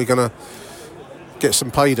way that we're going to get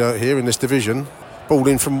some pay dirt here in this division. Ball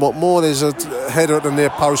in from Watmore. There's a header at the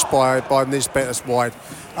near post by Nisbet. That's wide.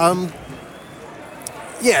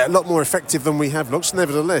 Yeah, a lot more effective than we have looked.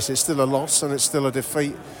 Nevertheless, it's still a loss and it's still a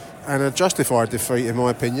defeat, and a justified defeat in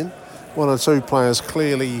my opinion. One or two players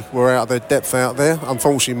clearly were out of their depth out there.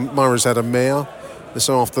 Unfortunately, Murray's had a mare this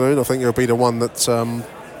afternoon. I think it'll be the one that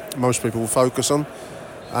most people will focus on.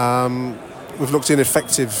 We've looked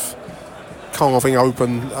ineffective carving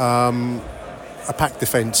open a pack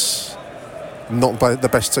defence. Not the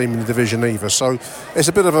best team in the division either. So it's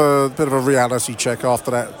a bit of a reality check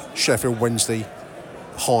after that Sheffield Wednesday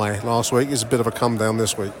high last week. It's a bit of a come down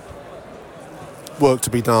this week. Work to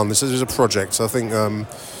be done. This is a project. I think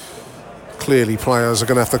clearly players are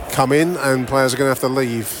going to have to come in and players are going to have to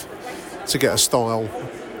leave to get a style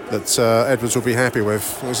that Edwards will be happy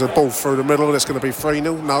with. There's a ball through the middle. It's going to be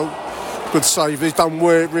 3-0. No. Good save. He's done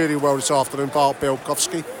really well this afternoon, Bart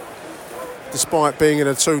Bielkowski. Despite being in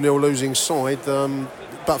a 2-0 losing side,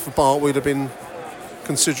 but for Bart, we'd have been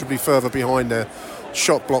considerably further behind there.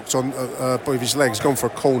 Shot blocked on with his legs, gone for a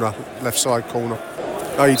corner, left side corner.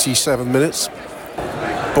 87 minutes.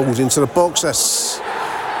 Ball's into the box. That's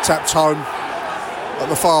tapped home at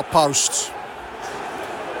the far post.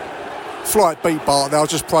 Flight beat Bart there. I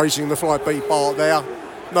was just praising the flight beat Bart there.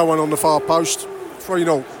 No one on the far post.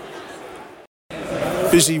 3-0.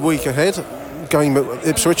 Busy week ahead. Game at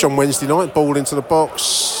Ipswich on Wednesday night. Ball into the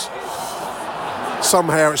box.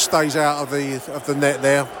 Somehow it stays out of the net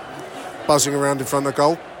there, buzzing around in front of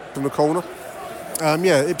goal from the corner.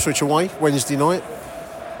 Ipswich away Wednesday night,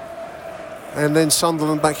 and then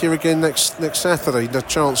Sunderland back here again next Saturday. The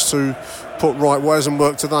chance to put right what hasn't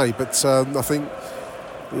worked today, but I think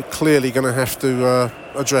we're clearly going to have to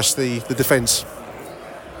address the defence,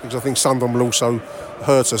 because I think Sunderland will also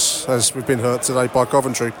hurt us, as we've been hurt today by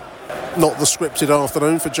Coventry. Not the scripted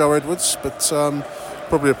afternoon for Joe Edwards, but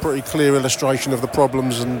probably a pretty clear illustration of the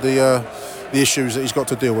problems and the issues that he's got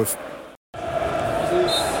to deal with.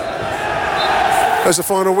 As the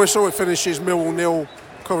final whistle, it finishes Millwall 0,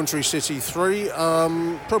 Coventry City 3.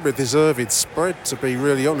 Probably a deserved spread, to be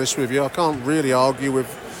really honest with you. I can't really argue with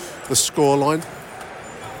the scoreline.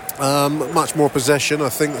 Much more possession. I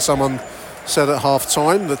think that someone said at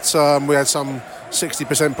half-time that we had some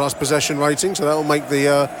 60% plus possession rating, so that will make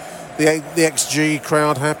the XG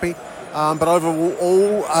crowd happy. But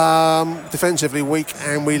overall, defensively weak,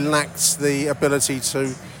 and we lacked the ability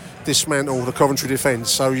to dismantle the Coventry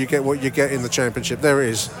defence. So you get what you get in the Championship. There it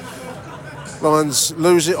is. Lions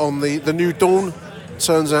lose it on the new dawn.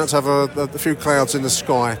 Turns out to have a few clouds in the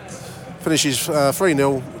sky. Finishes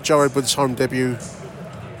 3-0. Joe Edwards' home debut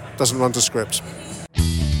doesn't run to script.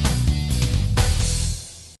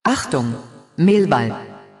 Achtung, Millwall.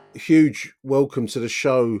 Huge welcome to the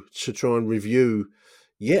show to try and review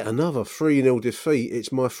yet another 3-0 defeat.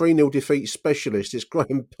 It's my 3-0 defeat specialist. It's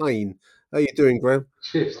Graham Payne. How you doing, Graham?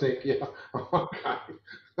 Cheers, Nick. Yeah, okay.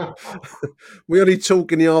 We only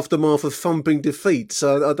talk in the aftermath of thumping defeat,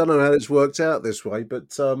 so I don't know how it's worked out this way, but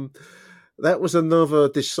that was another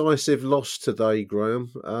decisive loss today,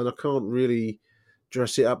 Graham, and I can't really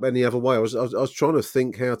dress it up any other way. I was trying to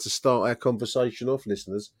think how to start our conversation off,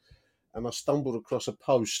 listeners, and I stumbled across a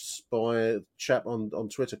post by a chap on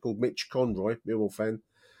Twitter called Mitch Conroy, Millwall fan,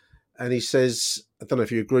 and he says, I don't know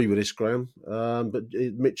if you agree with this, Graham, but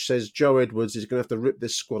Mitch says Joe Edwards is going to have to rip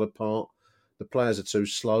this squad apart. The players are too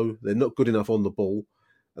slow. They're not good enough on the ball,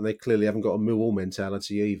 and they clearly haven't got a Millwall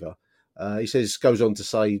mentality either. He goes on to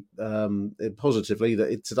say positively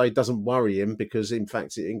that today doesn't worry him because, in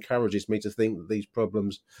fact, it encourages me to think that these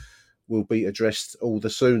problems will be addressed all the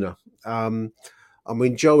sooner.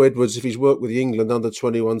 Joe Edwards, if he's worked with the England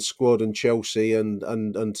under-21 squad and Chelsea and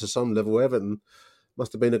to some level Everton,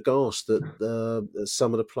 must have been aghast at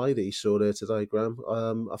some of the play that he saw there today, Graham.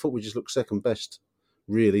 I thought we just looked second best,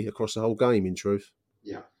 really, across the whole game, in truth.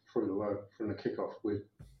 Yeah, from the kick-off, we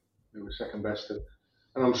were second best.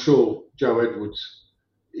 And I'm sure Joe Edwards,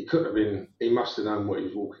 he must have known what he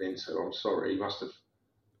was walking into. I'm sorry, he must have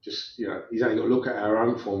just, he's only got to look at our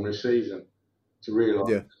own form this season to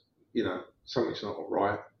realise, something's not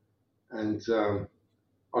right. And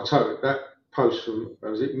I totally, that post from,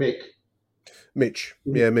 was it Mick? Mitch.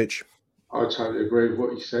 Yeah, Mitch. I totally agree with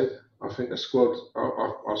what he said. I think the squad,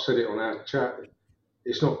 I said it on our chat,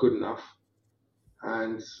 it's not good enough.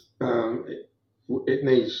 And it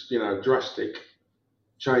needs, drastic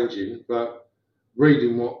changing. But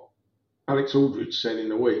reading what Alex Aldridge said in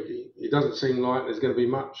the week, it doesn't seem like there's going to be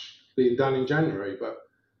much being done in January. But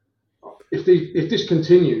if this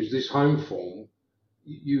continues, this home form,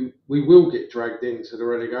 we will get dragged into the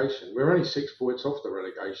relegation. We're only 6 points off the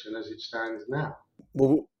relegation as it stands now.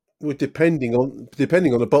 Well, we're depending on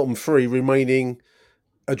the bottom three remaining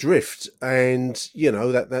adrift, and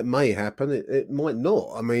that may happen. It might not.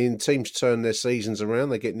 I mean, teams turn their seasons around.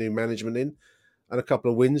 They get new management in, and a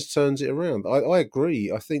couple of wins turns it around. I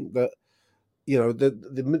agree. I think that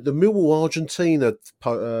the Millwall Argentina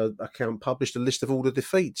account published a list of all the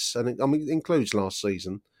defeats, and it includes last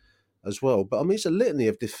season as well. But I mean, it's a litany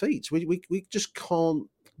of defeats. We just can't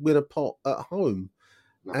win a pot at home.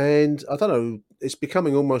 And I don't know, it's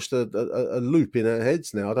becoming almost a loop in our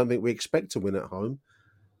heads now. I don't think we expect to win at home.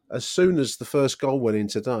 As soon as the first goal went in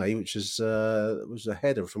today, which was a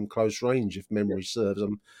header from close range, if memory serves,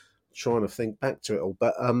 I'm trying to think back to it all,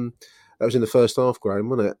 but that was in the first half, Graham,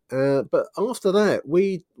 wasn't it? But after that,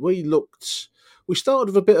 we started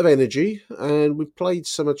with a bit of energy, and we played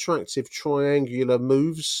some attractive triangular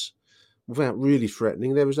moves without really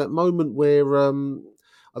threatening. There was that moment where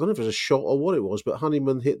I don't know if it was a shot or what it was, but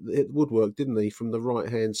Honeyman hit the woodwork, didn't he, from the right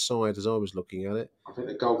hand side as I was looking at it. I think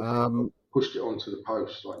the goalkeeper pushed it onto the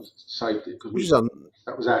post, like saved it, because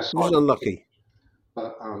that was our side. Which was unlucky.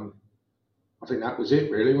 But I think that was it,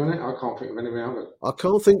 really, wasn't it? I can't think of anything else. I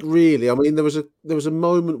can't think really. I mean, there was a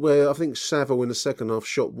moment where I think Saville in the second half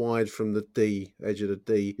shot wide from the edge of the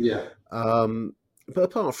D. Yeah. But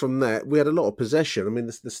apart from that, we had a lot of possession. I mean,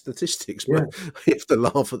 the statistics, you have to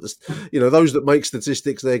laugh at those that make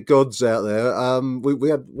statistics, they're gods out there.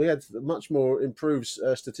 We had much more improved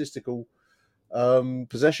statistical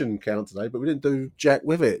possession count today, but we didn't do jack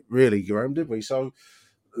with it, really, Graham, did we? So,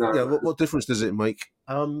 no. What difference does it make?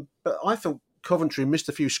 But I thought Coventry missed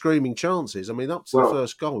a few screaming chances. I mean, up to the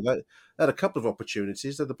first goal, they had a couple of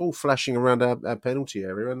opportunities. They had the ball flashing around our penalty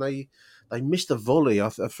area, and they missed a volley. I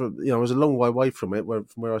was a long way away from it, from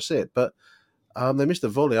where I sit, but they missed a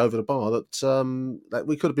volley over the bar that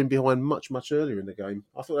we could have been behind much, much earlier in the game.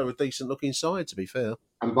 I thought they were a decent looking side, to be fair.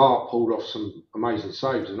 And Bart pulled off some amazing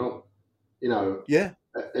saves and all. Yeah.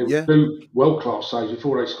 They were two world-class saves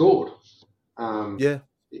before they scored. Yeah.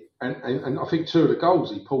 And I think two of the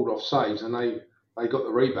goals he pulled off saves, and they got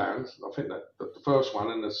the rebounds. I think that the first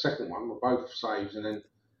one and the second one were both saves, and then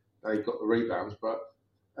they got the rebounds. But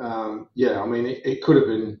I mean, it could have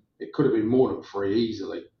been more than three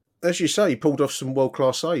easily. As you say, he pulled off some world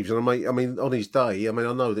class saves, and I mean, on his day, I mean,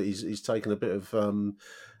 I know that he's taken a bit of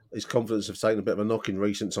his confidence have taken a bit of a knock in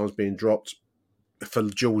recent times, being dropped for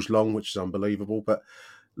Jules Long, which is unbelievable, but.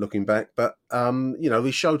 Looking back, but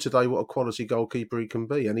he showed today what a quality goalkeeper he can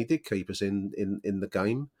be, and he did keep us in the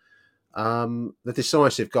game. The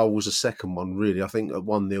decisive goal was the second one, really. I think at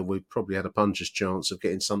 1-0 we probably had a puncher's chance of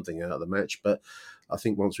getting something out of the match, but I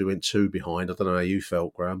think once we went 2 behind, I don't know how you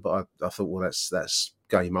felt, Graham, but I thought, well, that's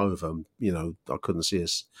game over. I couldn't see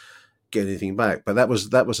us get anything back, but that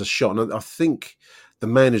was a shot, and I think the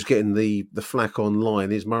man who's getting the flack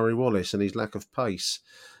online is Murray Wallace and his lack of pace.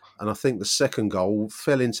 And I think the second goal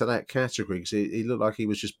fell into that category because he looked like he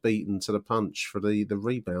was just beaten to the punch for the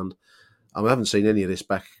rebound. I haven't seen any of this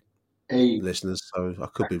back, listeners, so I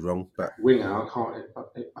could be wrong. But winger, I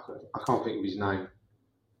can't think of his name.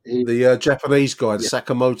 The Japanese guy,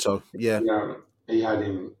 Sakamoto. Yeah, he had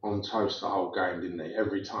him on toast the whole game, didn't he?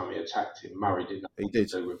 Every time he attacked him, Murray didn't know what to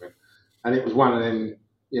do with him. And it was one of them.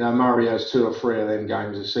 Murray has 2 or 3 of them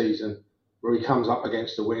games a season where he comes up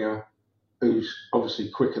against a winger who's obviously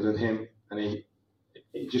quicker than him, and he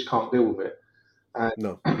just can't deal with it. And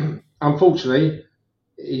no. Unfortunately,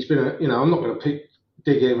 he's been I'm not going to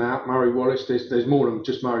dig him out, Murray Wallace. There's more than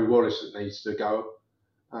just Murray Wallace that needs to go.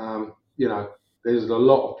 There's a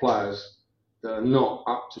lot of players that are not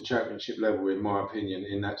up to championship level, in my opinion,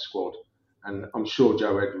 in that squad. And I'm sure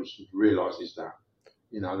Joe Edwards realises that.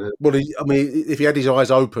 Well, if he had his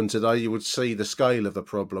eyes open today, you would see the scale of the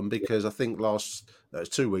problem, because I think that was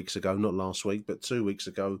 2 weeks ago, not last week, but 2 weeks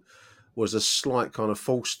ago was a slight kind of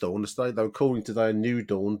false dawn. They were calling today a new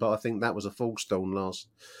dawn, but I think that was a false dawn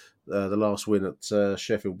the last win at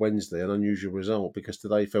Sheffield Wednesday, an unusual result, because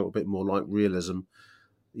today felt a bit more like realism.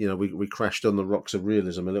 We crashed on the rocks of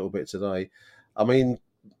realism a little bit today. I mean,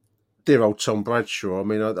 dear old Tom Bradshaw. I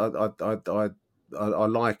mean, I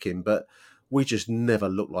like him, but we just never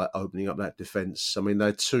looked like opening up that defence. I mean, they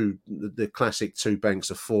had the classic 2 banks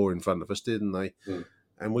of 4 in front of us, didn't they? Mm.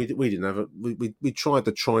 And we didn't have we tried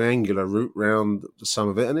the triangular route round some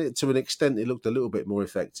of it, and to an extent it looked a little bit more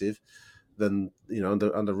effective than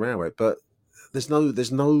under Rowett. But there's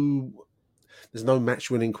no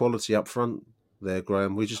match winning quality up front there,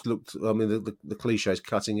 Graham. We just looked. I mean, the cliche is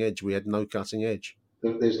cutting edge. We had no cutting edge.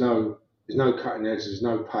 There's no cutting edge. There's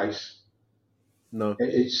no pace. No,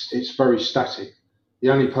 it's very static. The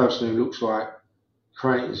only person who looks like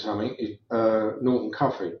creating something is Norton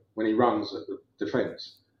Cuffy when he runs at the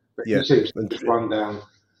defence. But he seems to just run down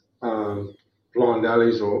blind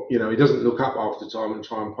alleys, or he doesn't look up half the time and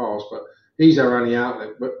try and pass. But he's our only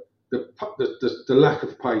outlet. But the lack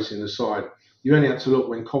of pace in the side, you only had to look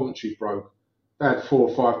when Coventry broke. They had 4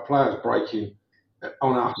 or 5 players breaking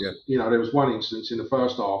on us. Yeah. There was one instance in the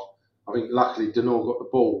first half. I think luckily Denor got the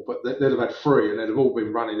ball, but they'd have had 3 and they'd have all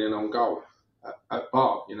been running in on goal at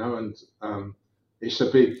Bar, and it's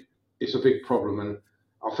a big problem. And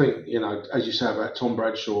I think, as you say about Tom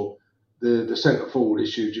Bradshaw, the centre forward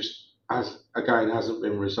issue just hasn't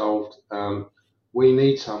been resolved. We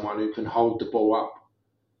need someone who can hold the ball up.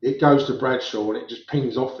 It goes to Bradshaw and it just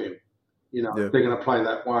pings off him. They're going to play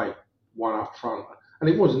that way, one up front. And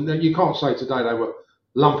it wasn't. You can't say today they were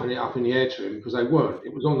lumping it up in the air to him, because they weren't.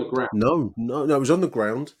 It was on the ground. No, it was on the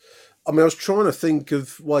ground. I mean, I was trying to think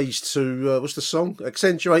of ways to, what's the song?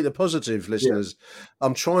 Accentuate the positive, listeners. Yeah.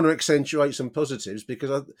 I'm trying to accentuate some positives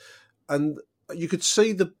because and you could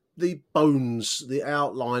see the bones, the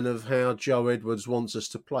outline of how Joe Edwards wants us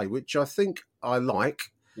to play, which I think I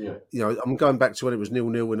like. Yeah. I'm going back to when it was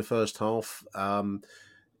 0-0 in the first half.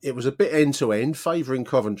 It was a bit end-to-end, favouring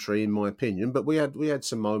Coventry, in my opinion, but we had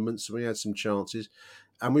some moments, we had some chances.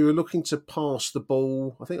 And we were looking to pass the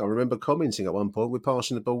ball. I think I remember commenting at one point, we're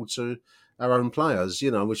passing the ball to our own players,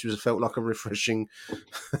 which felt like a refreshing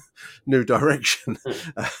new direction,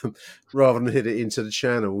 rather than hit it into the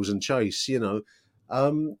channels and chase,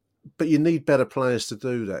 But you need better players to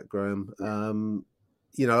do that, Graham.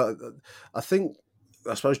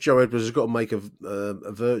 I suppose Joe Edwards has got to make a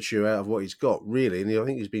virtue out of what he's got, really. And I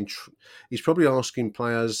think he's probably asking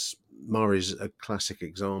players. Murray's a classic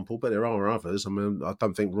example, but there are others. I mean, I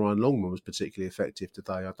don't think Ryan Longman was particularly effective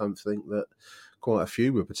today. I don't think that quite a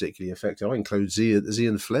few were particularly effective. I include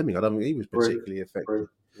Zian Fleming. I don't think he was particularly effective.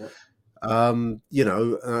 Yeah.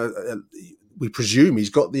 We presume he's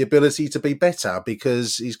got the ability to be better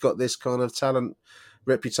because he's got this kind of talent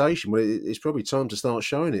reputation. Well, it's probably time to start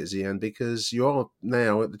showing it, Zian, because you are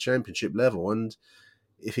now at the championship level, and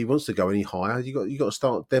if he wants to go any higher, you got to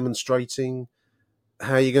start demonstrating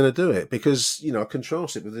how you're going to do it, because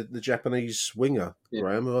contrast it with the Japanese winger,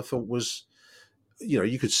 Graham, who I thought was,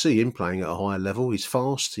 you could see him playing at a higher level. He's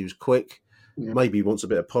fast, he was quick, maybe he wants a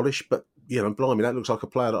bit of polish, but blimey, that looks like a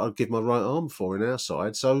player that I'd give my right arm for in our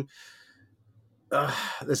side. So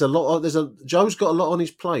there's a lot. Joe's got a lot on his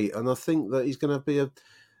plate, and I think that he's going to be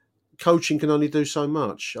coaching can only do so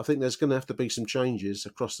much. I think there's going to have to be some changes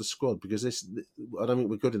across the squad, because I don't think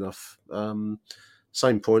we're good enough.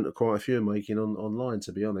 Same point that quite a few are making online,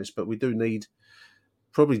 to be honest. But we do need,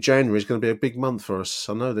 probably January is going to be a big month for us.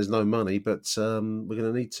 I know there's no money, but we're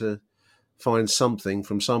going to need to find something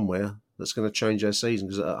from somewhere that's going to change our season,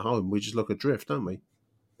 because at home we just look adrift, don't we?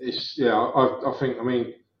 I think,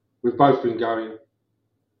 we've both been going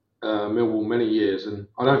Millwall many years, and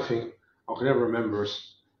I don't think I can ever remember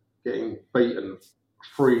us getting beaten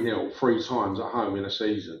 3-0 3 times at home in a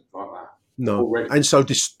season like that. No, already. And so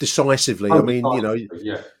decisively. You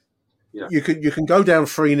can go down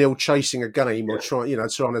 3-0 chasing a game, or trying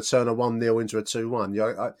to turn a 1-0 into a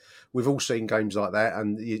 2-1. We've all seen games like that,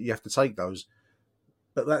 and you have to take those.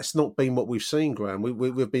 But that's not been what we've seen, Graham.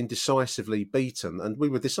 We've been decisively beaten, and we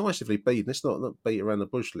were decisively beaten. It's not beat around the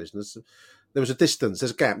bush, listeners. There was a distance,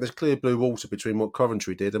 there's a gap, there's clear blue water between what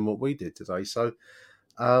Coventry did and what we did today. So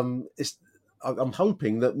I'm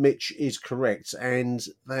hoping that Mitch is correct and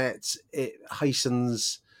that it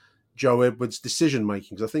hastens Joe Edwards' decision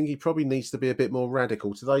making, because I think he probably needs to be a bit more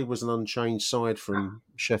radical. Today was an unchanged side from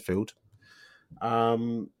Sheffield. I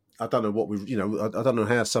don't know what I don't know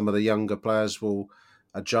how some of the younger players will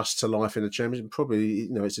adjust to life in the Championship. Probably,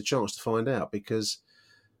 it's a chance to find out, because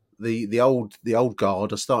the old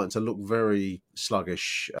guard are starting to look very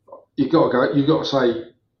sluggish. You've got to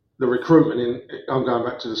say the recruitment I'm going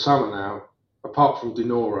back to the summer now. Apart from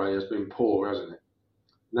Denore, has been poor, hasn't it?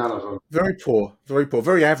 None of them. Very poor,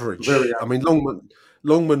 very average. I mean,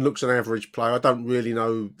 Longman looks an average player. I don't really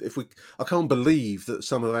know I can't believe that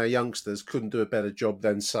some of our youngsters couldn't do a better job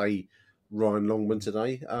than, say, Ryan Longman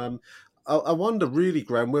today. I wonder, really,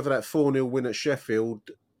 Graham, whether that 4-0 win at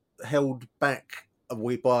Sheffield held back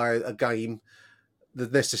by a game the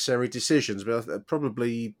necessary decisions. But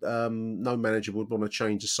probably no manager would want to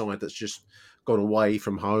change a side that's just gone away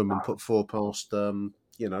from home and put 4 past,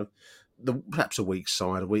 perhaps a weak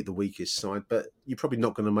side, the weakest side. But you're probably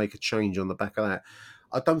not going to make a change on the back of that.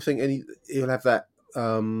 I don't think he'll have that.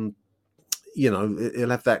 He'll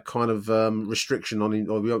have that kind of restriction on him,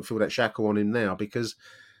 or we won't feel that shackle on him now, because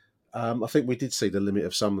I think we did see the limit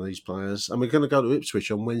of some of these players, and we're going to go to Ipswich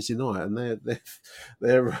on Wednesday night, and they're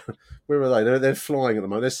where are they? They're flying at the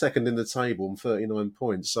moment. They're second in the table on 39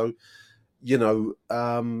 points. So,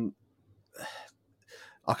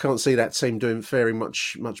 I can't see that team doing faring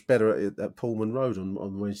much better at Pullman Road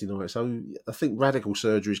on Wednesday night. So I think radical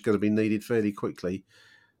surgery is going to be needed fairly quickly,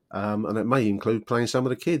 and it may include playing some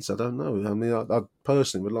of the kids. I don't know. I mean, I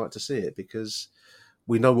personally would like to see it because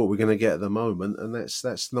we know what we're going to get at the moment, and that's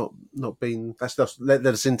just led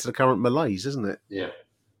us into the current malaise, isn't it? Yeah.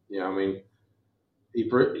 I mean,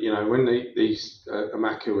 when these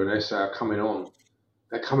Amaku and SA are coming on,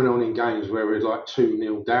 they're coming on in games where we're like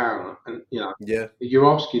 2-0 down, and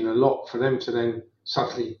you're asking a lot for them to then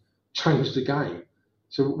suddenly change the game.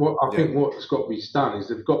 So what I think what's got to be done is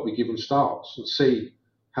they've got to be given starts and see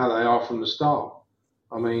how they are from the start.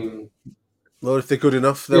 I mean, well, if they're good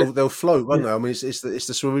enough, they'll float, won't they? I mean, it's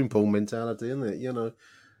the swimming pool mentality, isn't it?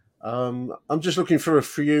 I'm just looking for a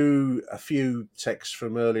few texts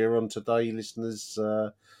from earlier on today, listeners.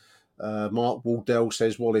 Mark Waldell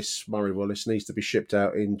says Murray Wallace needs to be shipped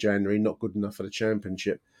out in January. Not good enough for the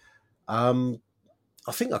Championship. I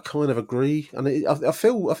think I kind of agree, and I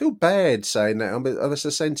feel bad saying that. I mean, that's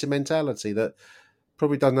a sentimentality that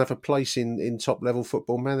probably doesn't have a place in top level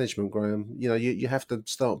football management, Graham. You have to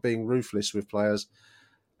start being ruthless with players.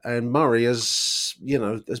 And Murray has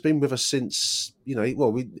been with us since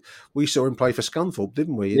we saw him play for Scunthorpe,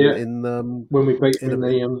 didn't we? When we beat him in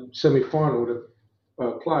the semi-final, the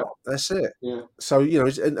playoff. That's it. Yeah. So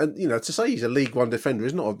and to say he's a League One defender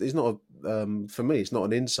is not for me. It's not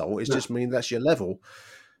an insult. It's just mean that's your level.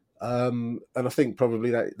 And I think probably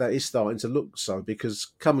that is starting to look so, because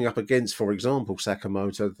coming up against, for example,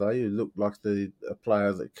 Sakamoto today, who looked like a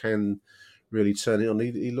player that can really turn it on,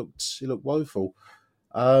 he looked woeful.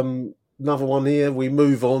 Another one here. We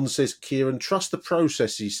move on, says Kieran. Trust the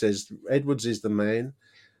process, he says. Edwards is the man.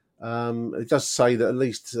 It does say that at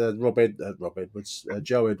least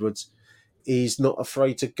Joe Edwards is not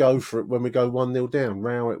afraid to go for it when we go 1-0 down.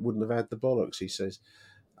 Rowett wouldn't have had the bollocks, he says.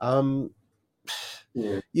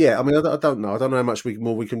 Yeah, I mean, I don't know. I don't know how much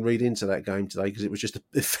more we can read into that game today, because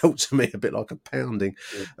it felt to me a bit like a pounding.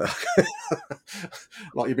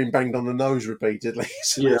 Like you've been banged on the nose repeatedly.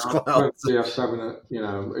 So I don't see us having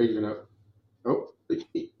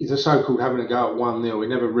it's a so-called having a go at 1-0. It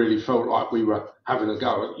never really felt like we were having a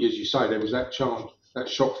go. As you say, there was that chance, that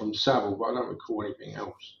shot from Saville, but I don't recall anything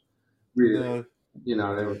else. Really,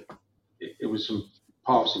 no. It was some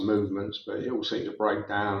passing movements, but it all seemed to break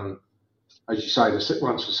down. As you say,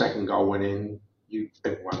 once the second goal went in,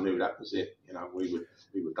 everyone knew that was it. We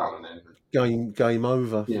were done then. Game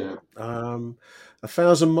over. Yeah.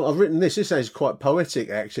 1,000. I've written this. This is quite poetic,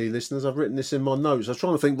 actually, listeners. I've written this in my notes. I was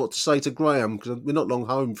trying to think what to say to Graham, because we're not long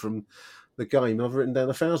home from the game. I've written down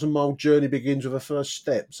 1,000-mile journey begins with a first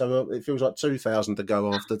step. So it feels like 2,000 to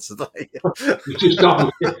go after today. You just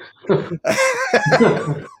done.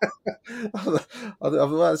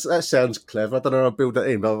 That sounds clever. I don't know how I'll build that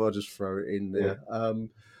in, but I'll just throw it in there. Yeah.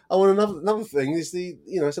 Another thing is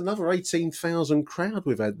it's another 18,000 crowd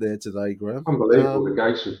we've had there today, Graham. Unbelievable the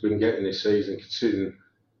gates we've been getting this season, considering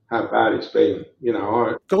how bad it's been.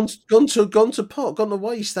 Gone to pot, gone to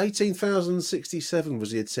waste. 18,067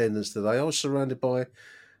 was the attendance today. I was surrounded by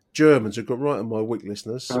Germans who got right on my wick,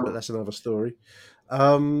 listeners, but that's another story.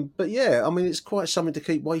 But yeah, I mean, it's quite something to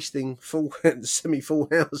keep wasting full semi-full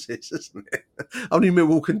houses, isn't it? Only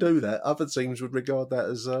Millwall can do that. Other teams would regard that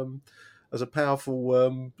as a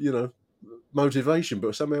powerful, motivation,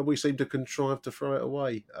 but somehow we seem to contrive to throw it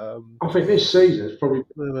away. I think this season is probably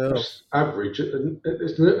average at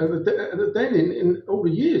the Den in all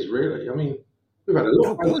the years, really. I mean, we've had a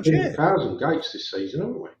lot of 1,000 gates this season,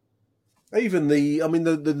 haven't we? Even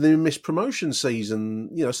the missed promotion season,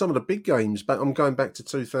 some of the big games. But I'm going back to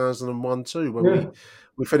 2001 too, when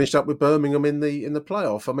we finished up with Birmingham in the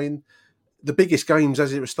playoff. I mean, the biggest games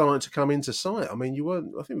as it was starting to come into sight. I mean,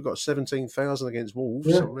 I think we got 17,000 against Wolves.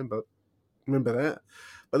 Yeah. I remember that.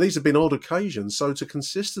 But these have been odd occasions. So to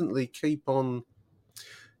consistently keep on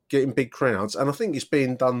getting big crowds, and I think it's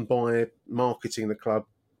being done by marketing the club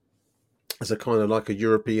as a kind of like a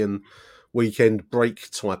European weekend break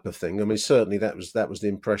type of thing. I mean, certainly that was the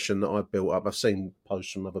impression that I built up. I've seen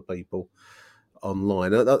posts from other people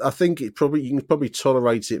online. I think you can probably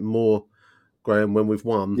tolerate it more, Graham, when we've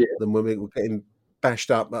won than when we're getting bashed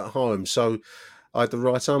up at home. So I had the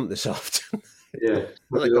right ump this afternoon. Yeah,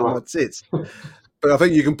 I got my tits. But I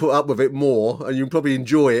think you can put up with it more, and you can probably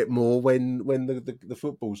enjoy it more when the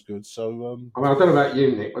football's good. So I mean, I don't know about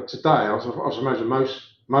you, Nick, but today I was imagine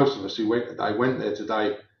most of us who went there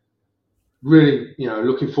today. Really,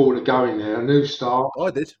 looking forward to going there. A new start.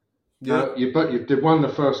 I did. Yeah. You did won the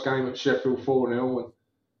first game at Sheffield 4-0, and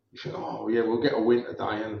you think, oh yeah, we'll get a win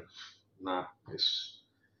today. And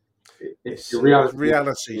it's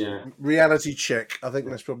reality. Yeah. Reality check. I think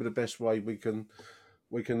that's probably the best way we can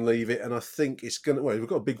we can leave it. And I think it's going to. Well, we've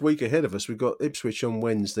got a big week ahead of us. We've got Ipswich on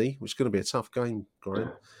Wednesday, which is going to be a tough game, Graham.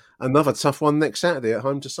 Yeah. Another tough one next Saturday at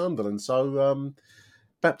home to Sunderland. So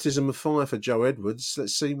baptism of fire for Joe Edwards.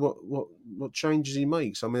 Let's see what changes he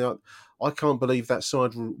makes. I mean, I can't believe that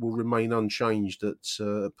side will remain unchanged at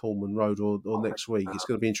Pullman Road or next week. It's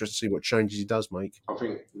going to be interesting to see what changes he does make. I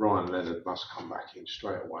think Ryan Leonard must come back in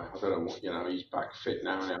straight away. I don't know what, he's back fit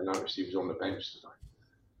now, and I noticed he was on the bench today.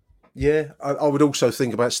 Yeah, I would also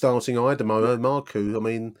think about starting Idemo Marku. I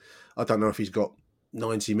mean, I don't know if he's got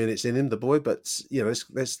 90 minutes in him, the boy, but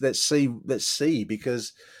let's see,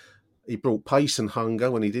 because he brought pace and hunger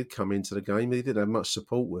when he did come into the game. He didn't have much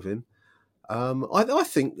support with him. I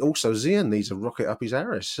think also Zian needs a rocket up his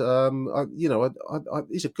arse.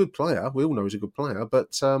 He's a good player. We all know he's a good player,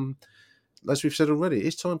 but as we've said already,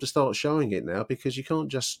 it's time to start showing it now, because you can't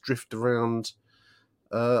just drift around.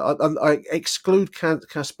 I exclude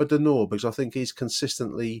Casper De Noor because I think he's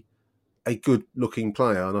consistently a good-looking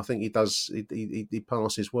player, and I think he does. He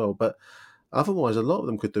passes well, but otherwise, a lot of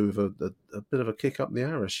them could do with a bit of a kick up the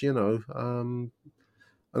arse,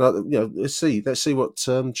 let's see what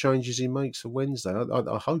changes he makes for Wednesday.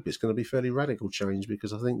 I hope it's going to be fairly radical change,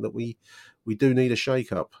 because I think that we do need a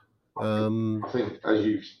shake-up. I think, as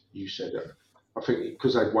you said, I think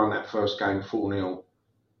because they'd won that first game 4-0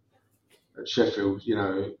 at Sheffield,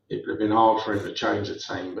 it would have been hard for him to change the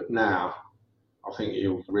team. But now, I think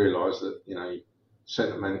he'll realise that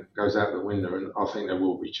sentiment goes out the window, and I think there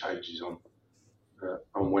will be changes on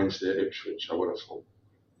Wednesday at Ipswich. I would have thought.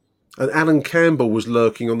 And Alan Campbell was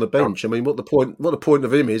lurking on the bench. I mean, what the point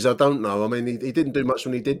of him is, I don't know. I mean, he didn't do much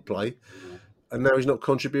when he did play, and now he's not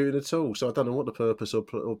contributing at all. So I don't know what the purpose or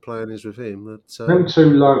plan is with him. But, them 2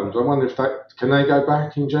 loans, I wonder if can they go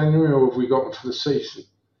back in January, or have we got them for the season?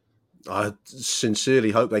 I sincerely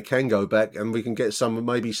hope they can go back, and we can get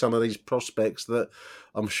maybe some of these prospects that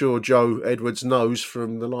I'm sure Joe Edwards knows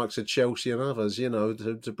from the likes of Chelsea and others,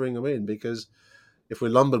 to bring them in, because if we're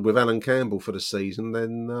lumbered with Alan Campbell for the season,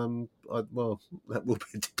 then that will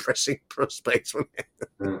be a depressing prospect, won't it?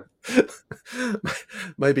 Yeah.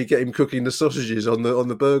 Maybe get him cooking the sausages on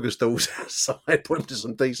the burger stalls outside, put him to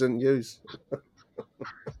some decent use.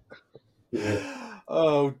 Yeah.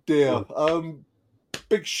 Oh dear.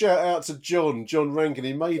 Big shout out to John Rankin.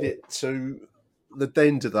 He made it to the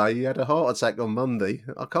Den today. He had a heart attack on Monday.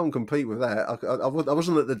 I can't compete with that. I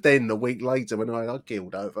wasn't at the Den a week later when I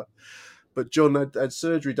killed over. But John had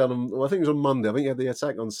surgery done on, I think it was on Monday. I think he had the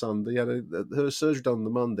attack on Sunday. He had her surgery done on the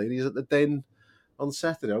Monday, and he's at the Den on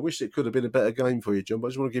Saturday. I wish it could have been a better game for you, John, but I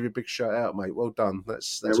just want to give you a big shout out, mate. Well done.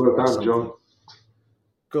 That's well done, something. John.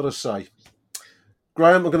 Gotta say.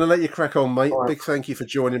 Graham, I'm going to let you crack on, mate. Right. Big thank you for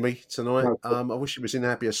joining me tonight. I wish it was in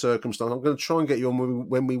happier circumstance. I'm going to try and get you on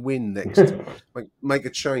when we win next. Make a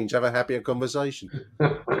change, have a happier conversation.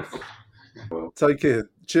 Take care.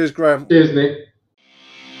 Cheers, Graham. Cheers, Nick.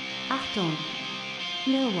 Achtung,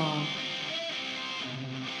 Millwall.